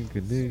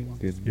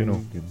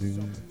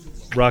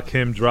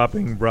Rakim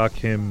dropping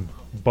Rakim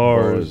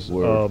bars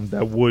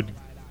that would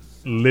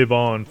live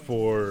on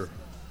for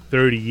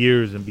 30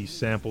 years and be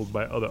sampled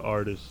by other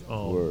artists.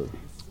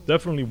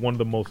 Definitely one of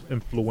the most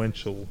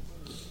influential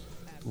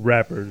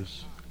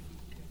rappers.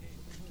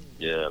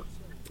 Yeah.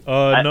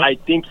 I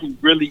think he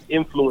really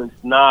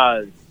influenced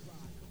Nas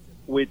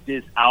with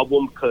this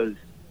album because,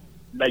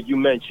 like you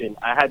mentioned,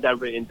 I had that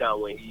written down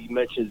when he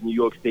mentions New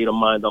York State of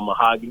Mind on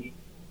Mahogany.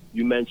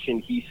 You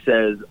mentioned he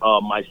says,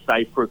 my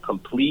cipher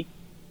complete.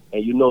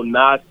 And you know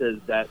Nas says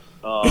that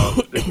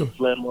spit the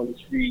phlegm on the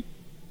street,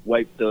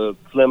 wipe the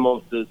phlegm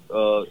off the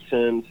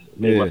sins,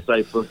 made my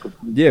cipher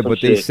complete. Yeah,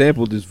 but they shit.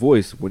 sampled his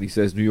voice when he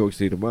says New York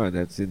State of Mind.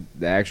 That's in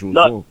the actual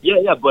No, song.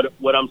 yeah, but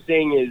what I'm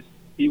saying is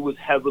he was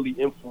heavily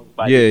influenced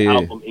by this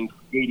album in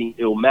creating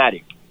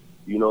Illmatic.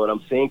 You know what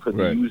I'm saying? Because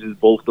he uses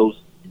both those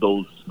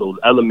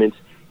elements.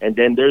 And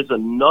then there's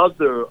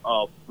another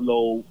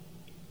flow.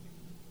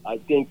 I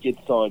think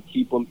it's on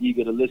 "Keep 'Em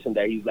Eager to Listen"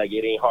 that he's like,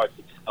 "It ain't hard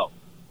to tell."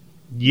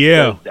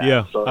 Yeah.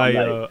 So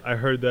I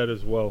heard that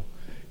as well.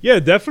 Yeah,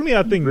 definitely.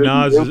 I think really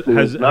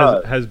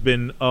Nas has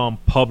been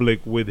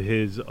public with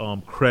his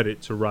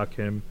credit to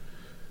Rakim.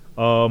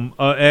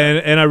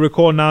 And I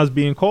recall Nas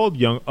being called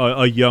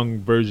a young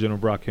version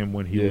of Rakim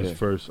when he was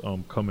first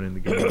coming in the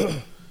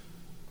game.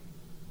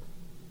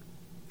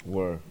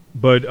 Word.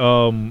 But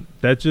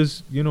that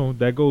just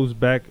that goes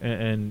back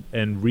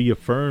and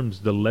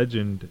reaffirms the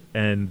legend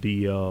and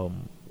the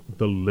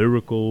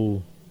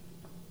lyrical.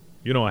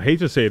 I hate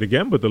to say it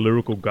again, but the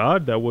lyrical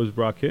god that was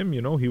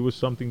Rakim. He was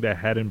something that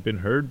hadn't been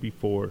heard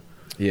before.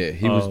 Yeah,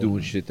 he was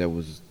doing shit that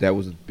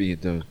wasn't being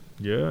done.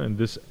 Yeah, and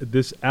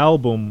this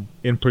album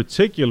in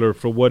particular,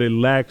 for what it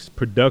lacks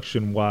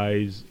production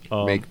wise,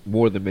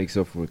 more than makes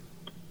up for it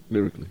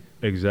lyrically.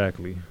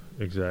 Exactly.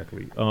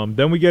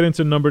 Then we get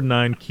into number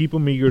 9, "Keep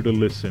 'Em Eager to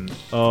Listen."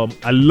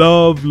 I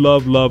love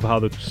how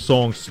the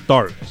song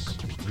starts.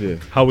 Yeah.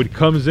 How it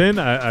comes in,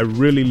 I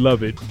really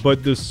love it.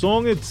 But the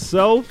song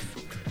itself,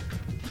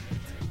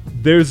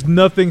 there's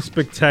nothing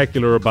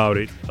spectacular about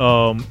it.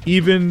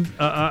 Even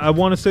I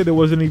want to say there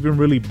wasn't even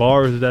really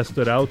bars that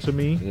stood out to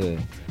me. Yeah.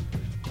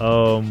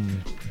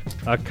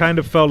 I kind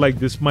of felt like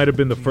this might have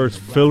been the first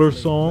filler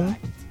song.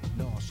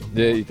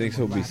 Yeah, you think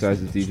so?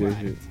 Besides the DJ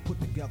shit?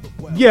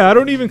 Yeah, I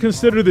don't even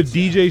consider the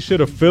DJ shit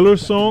a filler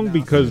song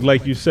because,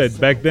 like you said,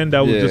 back then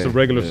that was just a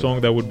regular song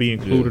that would be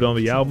included on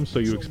the album, so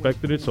you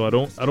expected it. So I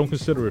don't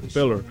consider it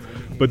filler.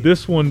 But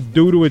this one,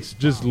 due to its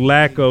just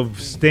lack of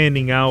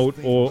standing out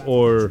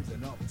or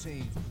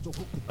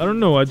I don't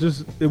know, it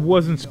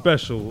wasn't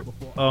special.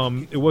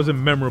 It wasn't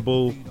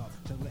memorable.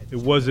 It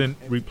wasn't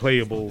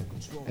replayable.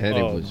 And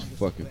it was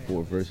fucking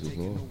 4 verses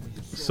long.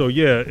 So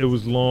yeah, it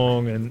was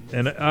long,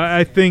 and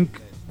I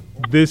think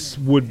this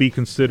would be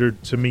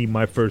considered to me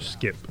my first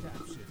skip.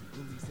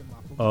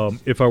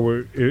 If I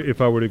were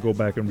to go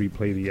back and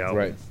replay the album.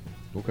 Right.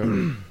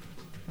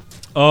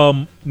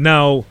 Okay.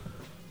 Now,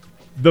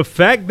 the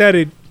fact that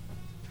it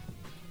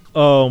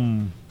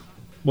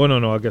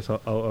I guess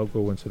I'll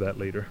go into that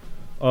later.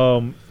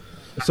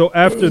 So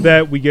after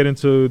that, we get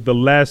into the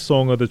last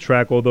song of the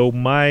track, although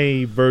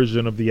my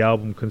version of the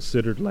album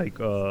considered like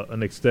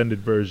an extended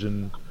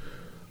version,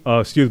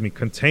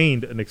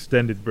 contained an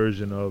extended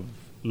version of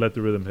Let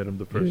the Rhythm Hit 'Em,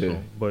 the first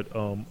song. But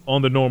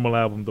on the normal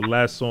album, the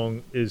last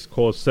song is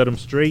called Set 'Em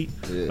Straight.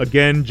 Yeah.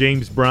 Again,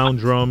 James Brown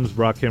drums,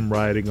 Rakim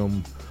riding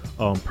them,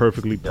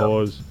 perfectly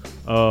paused.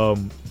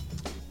 And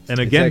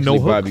again, no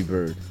hook. Bobby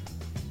Bird.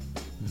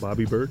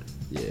 Bobby Bird?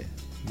 Yeah.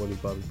 What is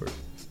Bobby Bird?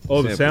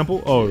 Oh, the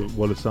sample? Oh,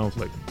 well, it sounds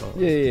like.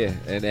 Yeah.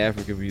 And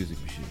African music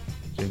machine.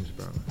 James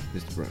Brown.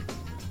 Mr. Brown.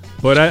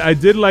 But I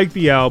did like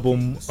the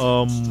album.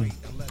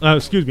 I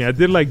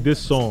did like this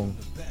song,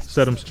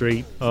 Set 'Em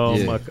Straight.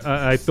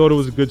 I thought it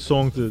was a good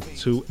song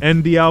to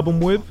end the album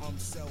with.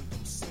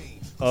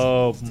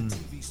 I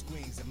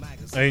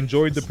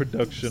enjoyed the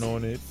production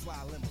on it.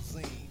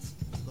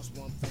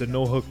 The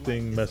no hook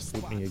thing messed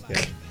with me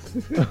again.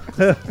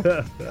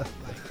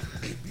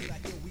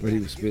 But he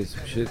was spitting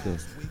some shit though.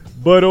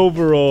 But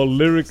overall,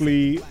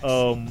 lyrically,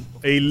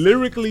 a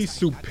lyrically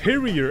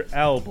superior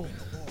album.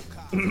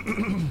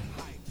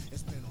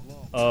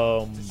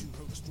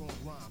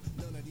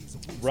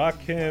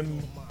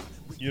 Rakim,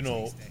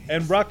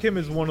 and Rakim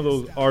is one of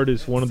those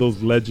artists, one of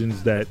those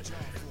legends that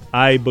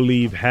I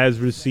believe has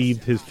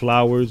received his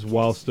flowers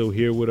while still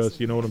here with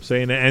us. You know what I'm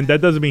saying? And that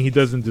doesn't mean he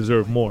doesn't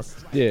deserve more.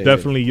 Yeah,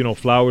 definitely,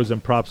 flowers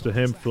and props to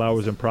him.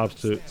 Flowers and props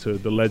to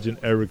the legend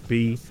Eric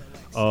B.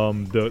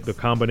 The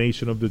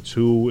combination of the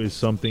two is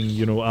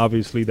something,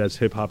 obviously that's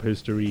hip hop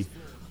history.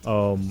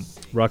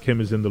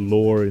 Rakim is in the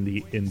lore, in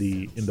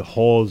the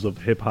halls of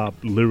hip hop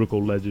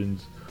lyrical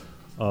legends.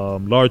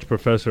 Large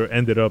Professor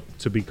ended up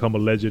to become a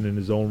legend in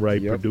his own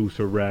right,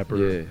 producer, rapper.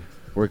 Yeah,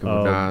 working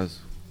with Nas.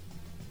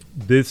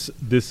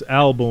 This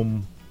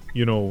album,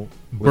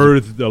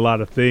 birthed a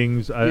lot of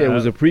things. It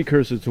was a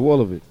precursor to all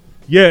of it.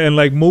 Yeah, and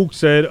like Mook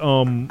said,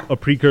 a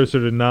precursor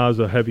to Nas,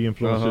 a heavy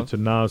influencer to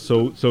Nas.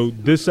 So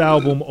this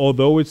album,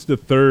 although it's the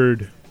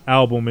third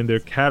album in their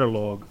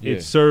catalog,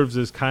 it serves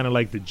as kind of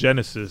like the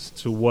genesis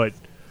to what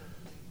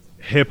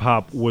hip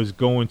hop was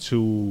going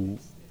to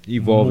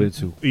evolve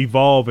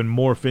and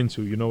morph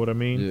into. You know what I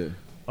mean?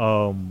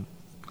 Yeah.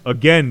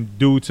 Again,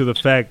 due to the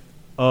fact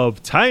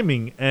of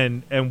timing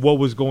and what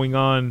was going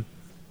on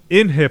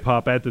in hip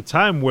hop at the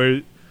time,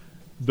 where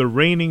the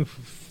reigning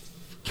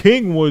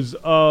king was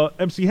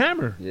MC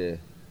Hammer. Yeah.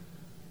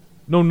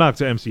 No knock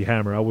to MC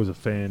Hammer. I was a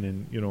fan,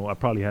 and I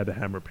probably had the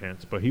Hammer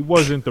pants, but he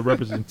wasn't the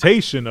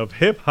representation of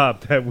hip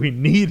hop that we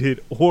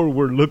needed or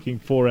were looking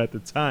for at the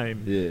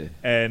time. Yeah.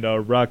 And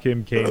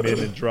Rakim came in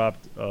and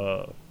dropped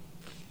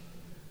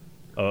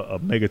a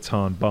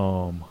megaton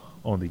bomb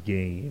on the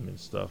game and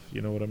stuff.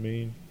 You know what I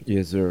mean?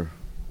 Yes, sir.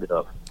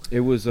 Yeah.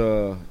 It was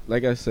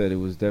like I said, it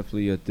was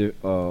definitely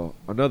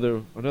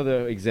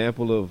another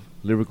example of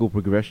lyrical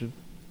progression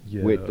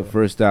Yeah. with the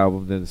first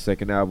album. Then the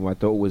second album, I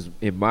thought was,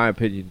 in my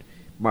opinion,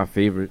 my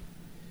favorite.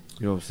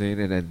 You know what I'm saying?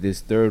 And then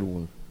this third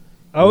one.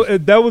 Oh,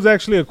 that was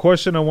actually a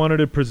question I wanted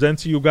to present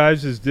to you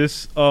guys. Is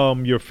this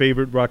your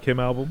favorite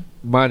Rakim album?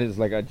 Mine is,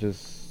 like I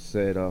just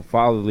said,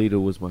 Follow the Leader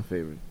was my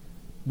favorite.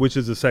 Which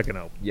is the second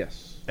album?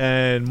 Yes.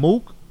 And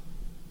Mook?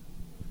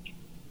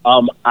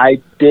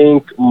 I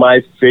think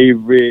my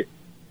favorite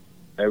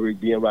Eric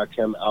B. and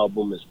Rakim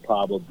album is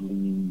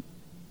probably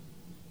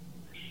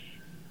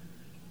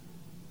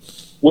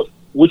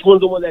which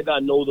one's the one that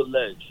got Know the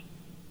Ledge?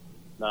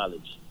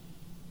 Knowledge.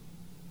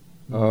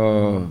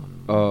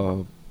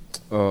 Don't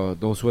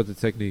Sweat the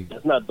Technique.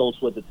 That's not Don't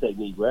Sweat the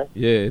Technique, right?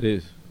 Yeah, it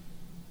is.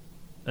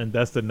 And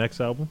that's the next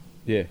album?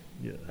 Yeah.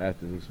 Yeah.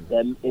 After this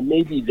one. It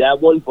may be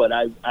that one, but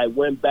I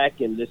went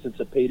back and listened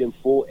to Paid in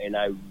Full, and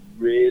I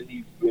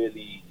really,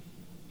 really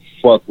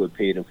fuck with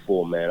Paid in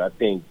Full, man. I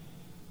think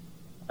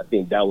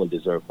that one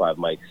deserved 5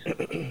 mics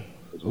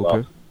as well.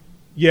 Okay.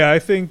 Yeah, I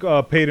think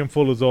Paid in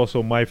Full is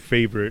also my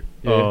favorite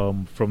Yeah.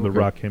 from the Okay.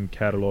 Rakim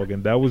catalog,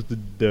 and that was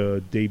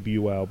the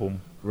debut album.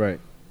 Right.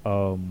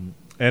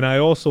 And I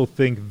also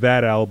think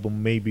that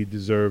album maybe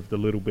deserved a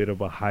little bit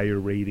of a higher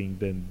rating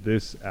than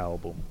this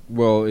album.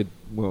 Well,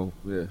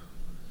 yeah.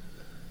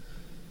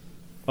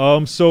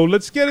 So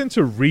let's get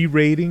into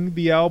re-rating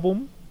the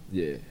album.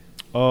 Yeah.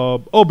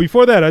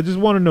 Before that, I just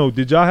want to know,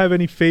 did y'all have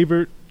any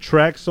favorite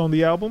tracks on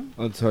the album?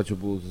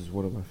 Untouchables is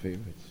one of my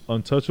favorites.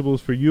 Untouchables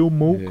for you,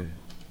 Mook? Yeah.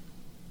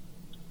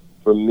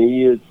 For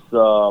me, it's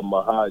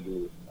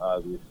Mahogany,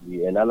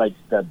 obviously, and I like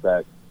Step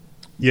Back.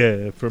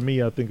 Yeah, for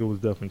me, I think it was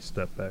definitely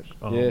Step Back.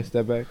 Yeah,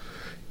 Step Back.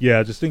 Yeah,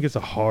 I just think it's a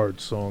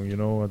hard song, you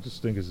know? I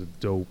just think it's a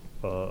dope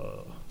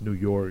New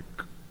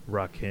York,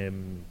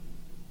 Rakim,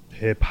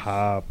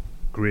 hip-hop,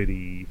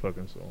 gritty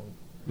fucking song.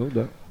 No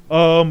doubt.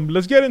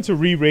 Let's get into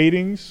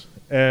re-ratings.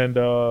 And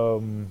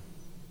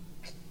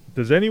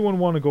does anyone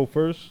want to go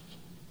first?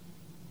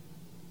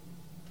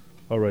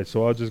 All right,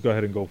 so I'll just go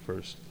ahead and go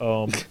first.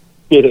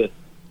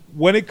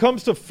 When it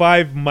comes to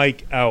 5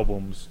 mic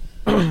albums,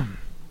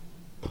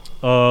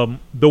 the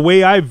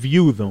way I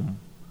view them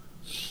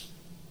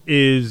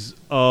is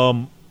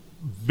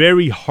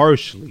very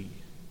harshly.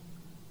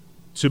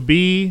 To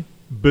be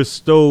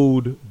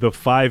bestowed the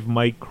 5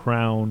 mic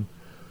crown,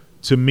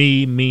 to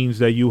me, means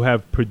that you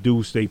have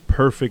produced a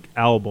perfect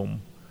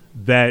album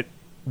that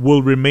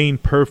will remain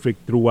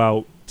perfect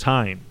throughout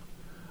time.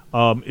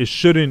 It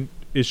shouldn't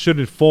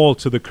fall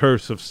to the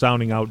curse of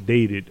sounding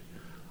outdated.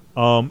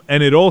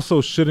 And it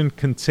also shouldn't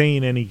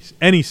contain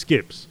any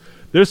skips.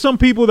 There's some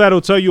people that'll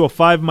tell you a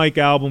 5 mic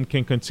album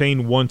can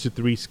contain 1 to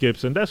 3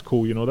 skips, and that's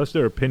cool, you know, that's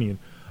their opinion.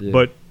 Yeah.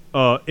 But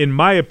in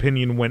my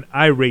opinion, when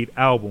I rate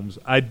albums,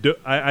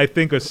 I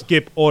think a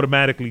skip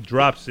automatically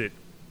drops it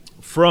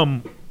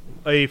from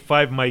a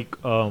 5 mic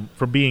from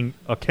being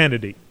a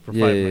candidate for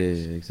 5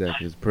 mics. Yeah,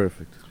 exactly. It's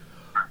perfect.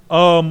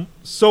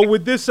 So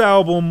with this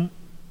album,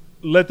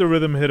 Let the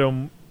Rhythm Hit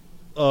 'Em,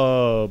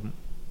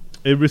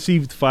 it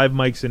received 5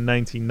 mics in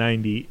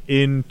 1990.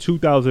 In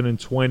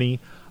 2020,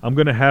 I'm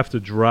gonna have to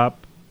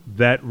drop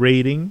that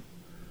rating.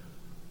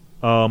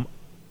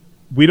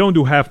 We don't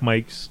do half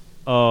mics,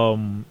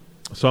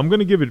 so I'm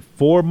gonna give it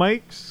 4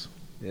 mics.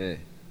 Yeah.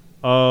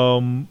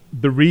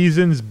 The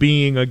reasons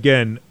being,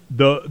 again,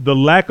 the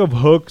lack of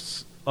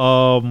hooks.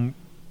 To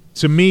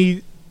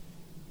me,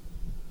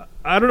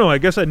 I don't know. I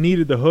guess I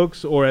needed the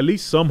hooks, or at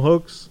least some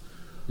hooks.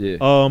 Yeah.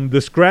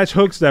 The scratch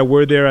hooks that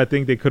were there, I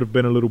think they could have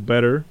been a little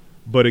better.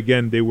 But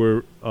again, they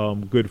were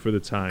good for the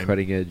time.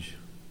 Cutting edge.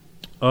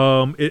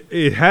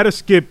 It had a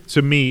skip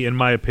to me, in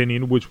my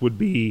opinion, which would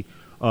be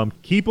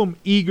keep them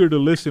eager to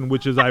listen,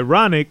 which is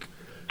ironic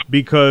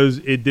because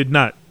it did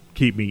not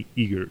keep me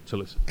eager to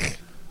listen.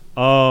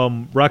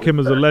 Rakim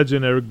is a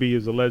legend. Eric B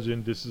is a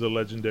legend. This is a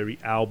legendary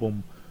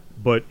album.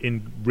 But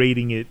in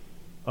rating it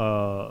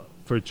for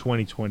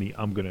 2020,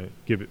 I'm going to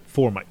give it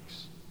 4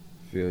 mics.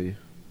 Feel you.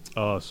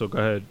 So go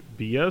ahead,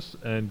 BS,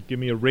 and give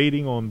me a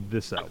rating on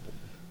this album.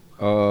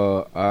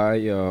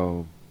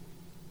 I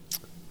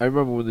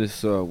remember when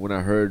when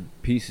I heard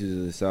pieces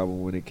of this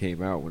album when it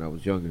came out when I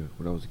was younger,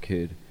 when I was a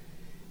kid,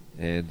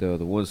 and the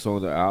one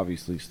song that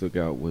obviously stuck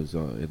out was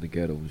 "In the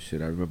Ghetto" and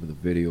shit. I remember the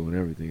video and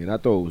everything, and I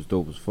thought it was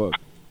dope as fuck.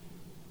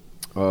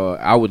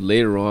 I would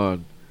later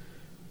on,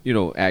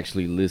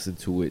 actually listen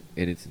to it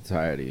in its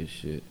entirety and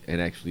shit, and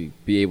actually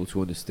be able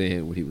to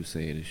understand what he was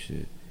saying and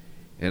shit.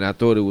 And I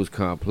thought it was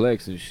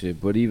complex and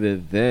shit, but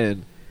even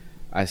then,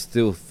 I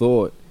still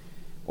thought,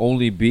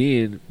 only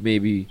being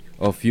maybe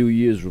a few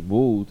years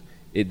removed,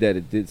 that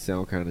it did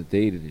sound kind of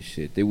dated and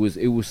shit. It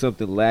was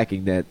something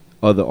lacking that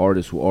other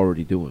artists were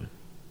already doing.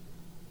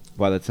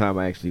 By the time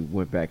I actually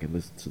went back and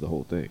listened to the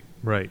whole thing,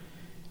 Right.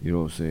 you know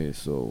what I'm saying?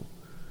 So,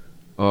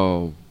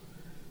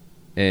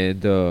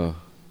 and the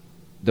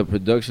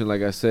production,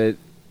 like I said,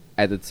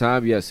 at the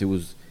time, yes, it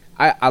was.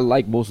 I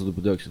like most of the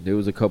production. There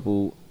was a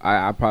couple.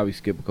 I probably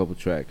skip a couple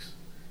tracks,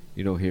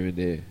 here and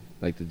there.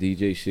 Like the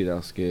DJ shit,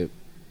 I'll skip,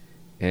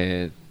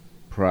 and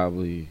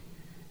probably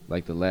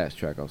like the last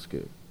track, I'll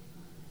skip.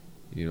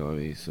 You know what I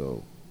mean?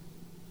 So,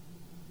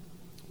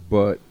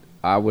 but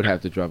I would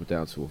have to drop it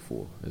down to a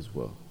 4 as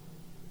well.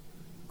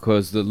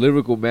 Because the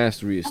lyrical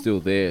mastery is still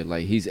there.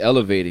 Like, he's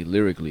elevating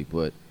lyrically,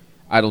 but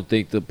I don't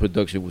think the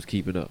production was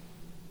keeping up.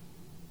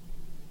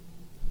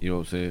 You know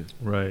what I'm saying?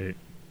 Right.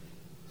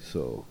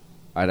 So,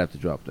 I'd have to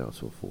drop down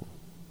to a 4.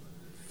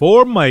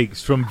 4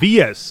 mics from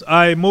VS. All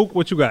right, Mook,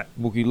 what you got?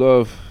 Mookie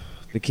Love,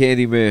 the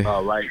Candyman.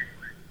 All right.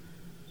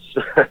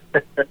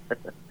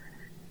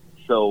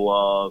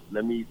 So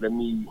let me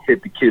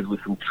hit the kids with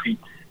some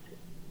treats.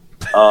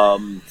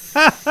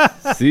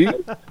 See?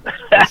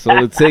 That's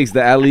all it takes.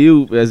 The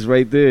alley-oop, that's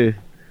right there.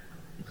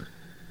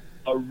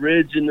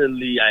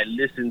 Originally, I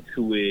listened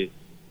to it,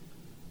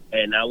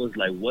 and I was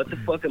like, what the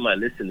fuck am I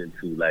listening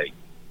to? Like,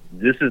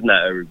 this is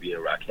not Eric B.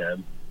 and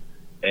Rakim.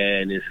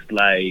 And it's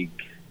like,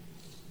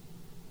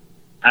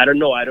 I don't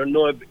know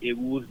if it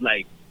was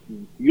like,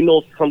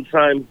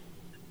 sometimes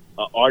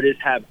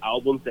artists have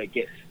albums that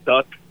get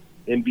stuck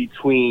in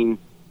between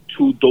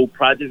two dope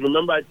projects.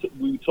 Remember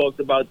we talked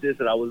about this,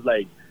 and I was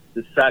like,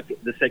 the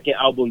second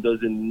album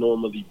doesn't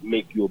normally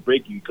make you or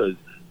break you, because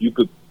you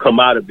could come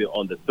out of it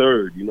on the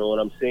third. You know what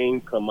I'm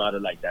saying? Come out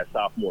of like that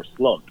sophomore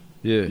slump.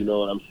 Yeah. You know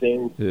what I'm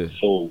saying? Yeah.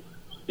 So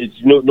it's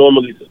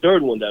normally the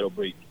third one that'll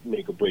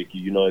make or break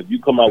you. You know, if you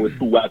come out with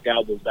 2 whack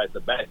albums back to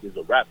back, it's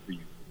a wrap for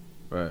you.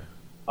 Right.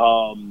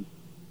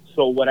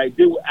 So what I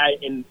did,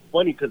 and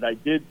funny because I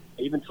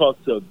even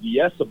talked to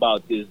VS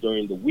about this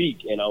during the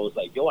week, and I was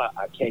like, yo,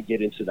 I can't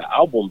get into the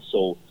album,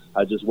 so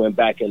I just went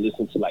back and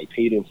listened to like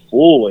Paid in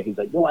Full, and he's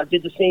like, yo, I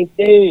did the same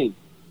thing,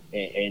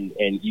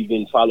 and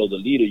even Follow the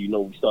Leader,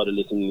 we started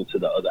listening to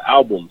the other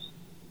albums,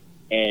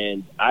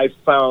 and I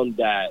found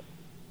that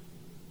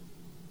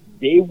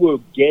they were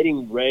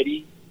getting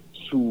ready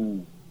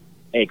to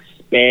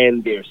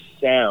expand their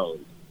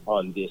sound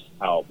on this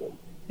album.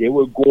 They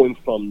were going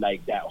from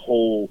like that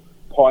whole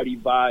party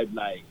vibe,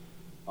 like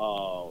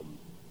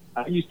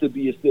I used to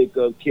be a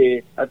stick-up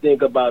kid. I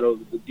think about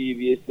the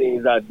devious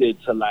things I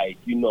did to like,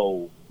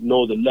 know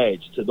the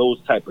ledge, to those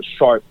type of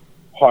sharp,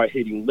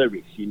 hard-hitting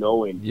lyrics,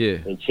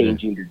 and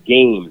changing the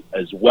game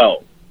as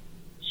well.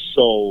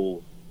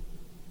 So,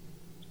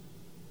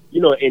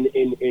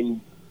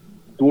 in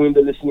doing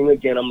the listening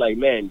again, I'm like,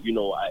 man,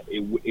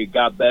 it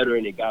got better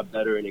and it got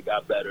better and it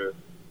got better,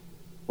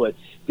 but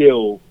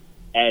still,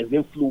 as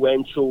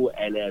influential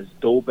and as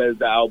dope as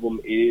the album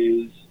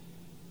is,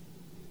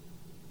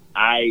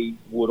 I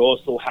would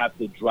also have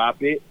to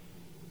drop it.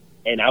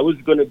 And I was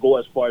going to go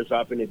as far as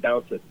dropping it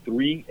down to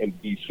 3 and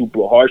be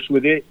super harsh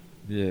with it,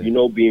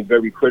 being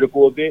very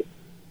critical of it.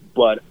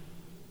 But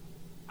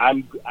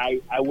I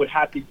would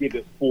have to give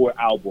it 4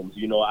 albums.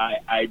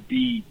 I'd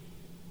be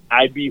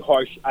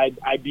harsh.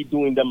 I'd be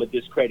doing them a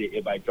discredit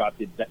if I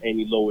dropped it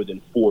any lower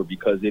than 4,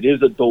 because it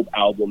is a dope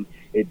album.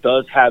 It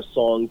does have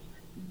songs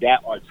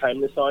that are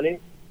timeless on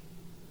it.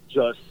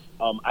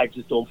 I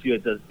just don't feel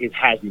it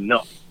has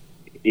enough.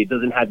 It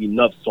doesn't have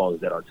enough songs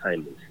that are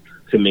timeless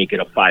to make it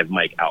a 5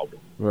 mic album.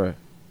 Right.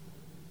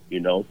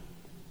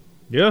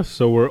 Yeah,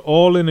 so we're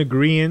all in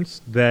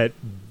agreement that,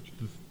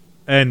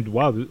 and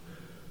wow,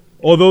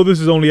 although this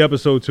is only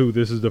episode 2,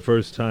 this is the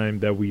first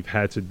time that we've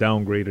had to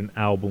downgrade an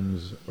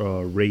album's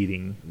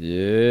rating.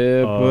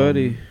 Yeah,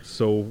 buddy.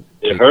 So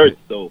it hurts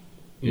though.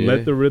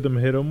 Let the Rhythm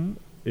Hit 'Em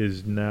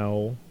is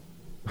now,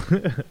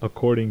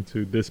 according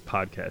to this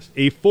podcast,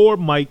 a 4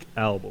 mic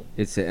album.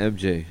 It's an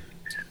MJ.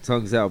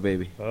 Tongues out,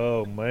 baby.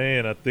 Oh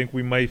man, I think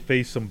we might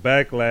face some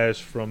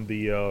backlash from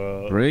the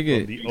bring from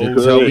it. the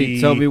OG.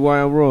 Tell me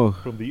why I'm wrong.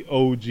 From the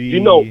OG.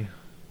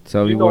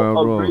 Tell me why I'm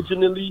wrong.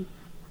 Originally,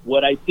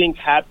 what I think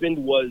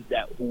happened was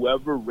that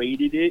whoever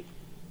rated it,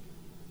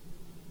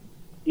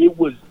 it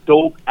was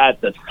dope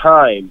at the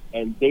time,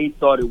 and they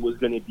thought it was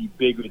going to be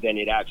bigger than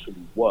it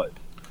actually was.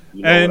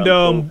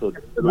 And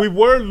we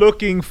were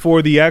looking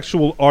for the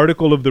actual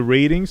article of the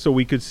rating so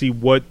we could see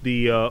what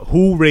the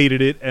who rated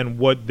it and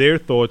what their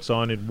thoughts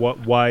on it,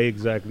 why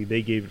exactly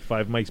they gave it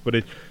 5 mics. But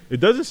it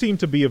doesn't seem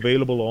to be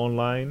available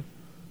online.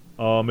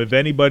 If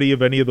any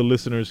of the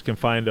listeners can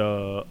find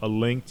a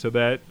link to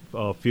that,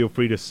 feel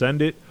free to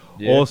send it.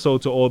 Yeah. Also,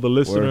 to all the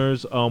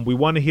listeners, we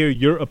want to hear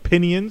your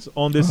opinions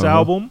on this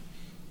album.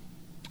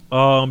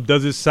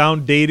 Does it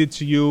sound dated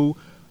to you?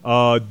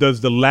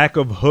 Does the lack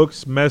of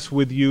hooks mess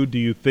with you? Do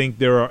you think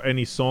there are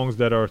any songs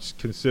that are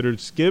considered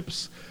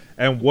skips?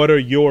 And what are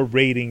your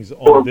ratings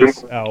on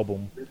this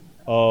album?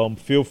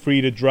 Feel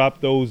free to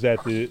drop those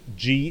at the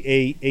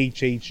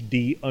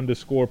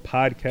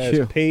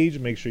GAHHD_podcast page.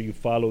 Make sure you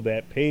follow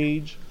that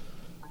page.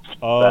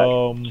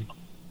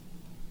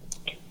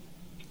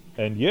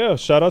 And yeah,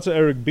 shout out to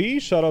Eric B.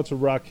 Shout out to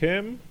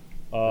Rakim.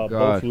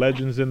 Both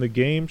legends in the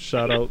game.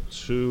 Shout out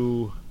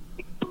to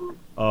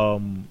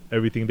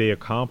everything they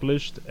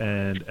accomplished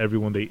and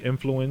everyone they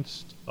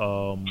influenced.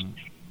 But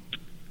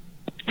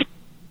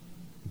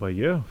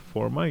yeah,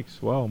 4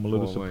 mics. Wow, I'm a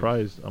little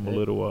surprised. I'm a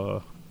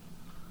little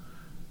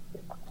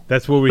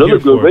That's what we're Still here a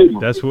good for. rating.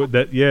 That's what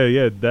that.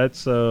 Yeah.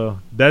 That's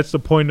the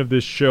point of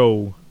this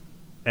show,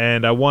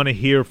 and I want to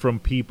hear from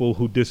people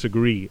who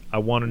disagree. I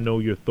want to know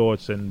your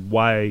thoughts and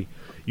why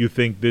you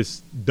think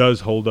this does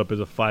hold up as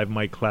a 5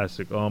 mic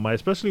classic. I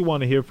especially want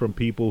to hear from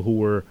people who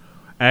were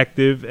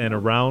active and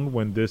around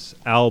when this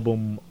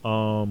album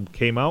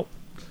came out.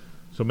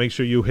 So make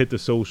sure you hit the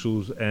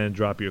socials and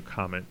drop your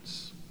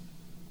comments.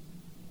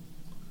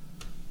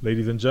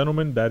 Ladies and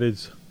gentlemen, that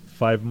is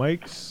 5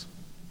 mics,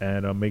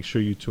 and make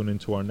sure you tune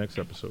into our next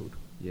episode.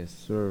 Yes,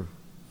 sir.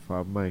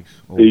 5 mics.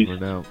 Peace. Over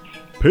and out.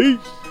 Peace.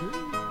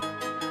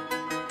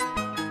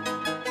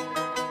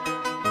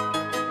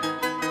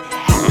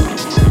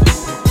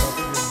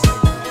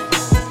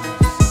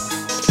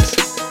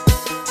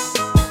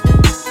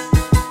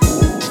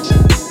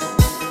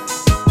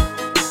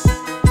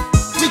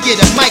 We get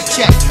a mic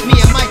check. Me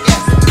and Mike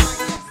F.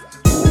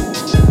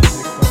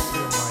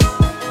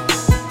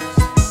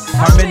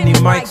 How many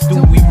mics do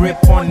we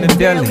rip on the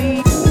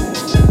deli?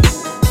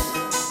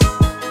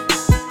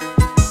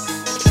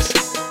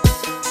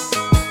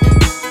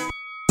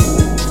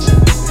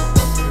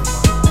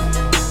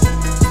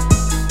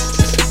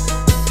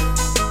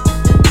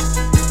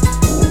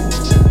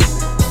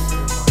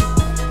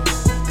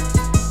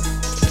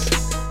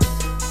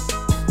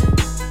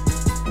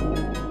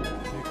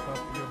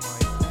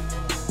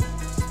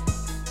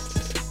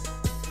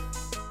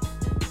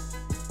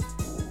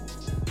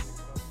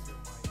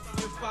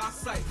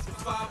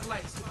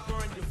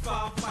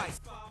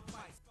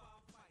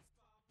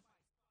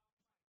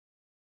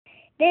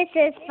 This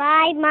is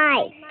 5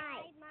 mics.